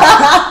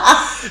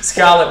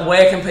 Scarlett,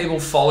 where can people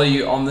follow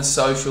you on the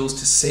socials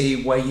to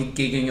see where you're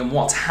gigging and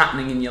what's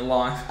happening in your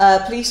life?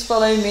 Please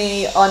follow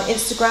me on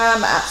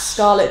Instagram at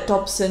Scarlett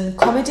Dobson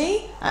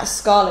Comedy, at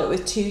Scarlett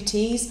with 2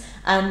 T's,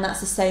 and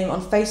that's the same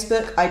on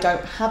Facebook. I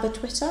don't have a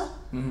Twitter.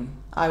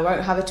 I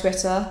won't have a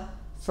Twitter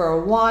for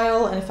a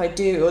while, and if I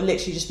do, it'll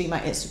literally just be my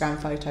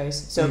Instagram photos.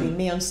 So it'll be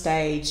me on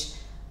stage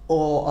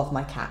or of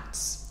my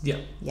cats. Yeah.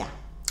 Yeah.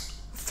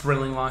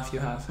 Thrilling life you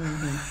have.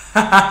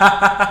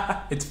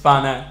 It's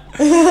fun, eh?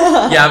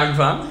 You having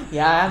fun?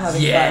 Yeah, I am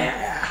having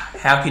fun.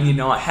 How can you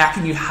not? How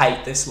can you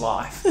hate this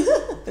life?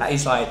 that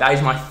is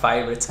my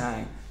favourite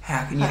thing.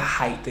 How can you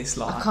hate this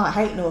life? I can't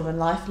hate Northern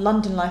life.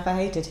 London life I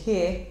hated.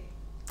 Here.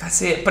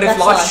 That's it. But if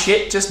life's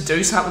shit, just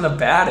do something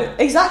about it.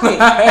 Exactly.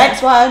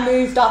 That's why I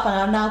moved up and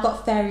I've now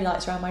got fairy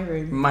lights around my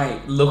room.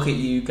 Mate, look at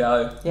you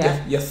go.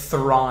 Yeah. You're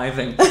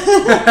thriving.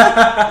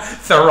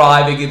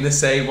 Thriving in the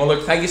sea. Well,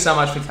 look, thank you so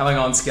much for coming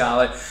on,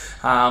 Scarlett.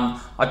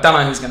 I don't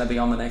know who's going to be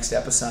on the next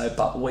episode,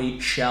 but we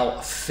shall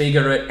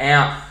figure it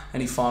out.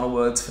 Any final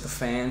words for the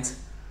fans?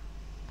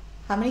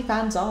 How many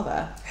fans are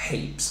there?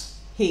 Heaps.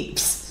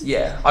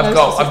 Yeah, I've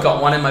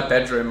got one in my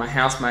bedroom. My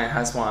housemate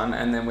has one,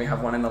 and then we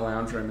have one in the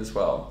lounge room as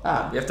well.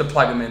 You have to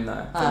plug them in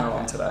though. They're not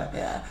on today.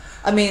 Yeah,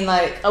 I mean,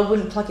 like, I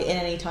wouldn't plug it in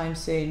anytime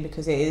soon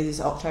because it is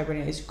October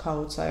and it is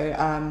cold. So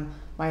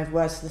my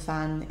words to the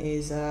fan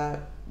is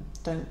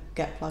don't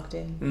get plugged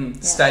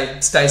in.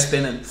 Stay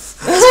spinning.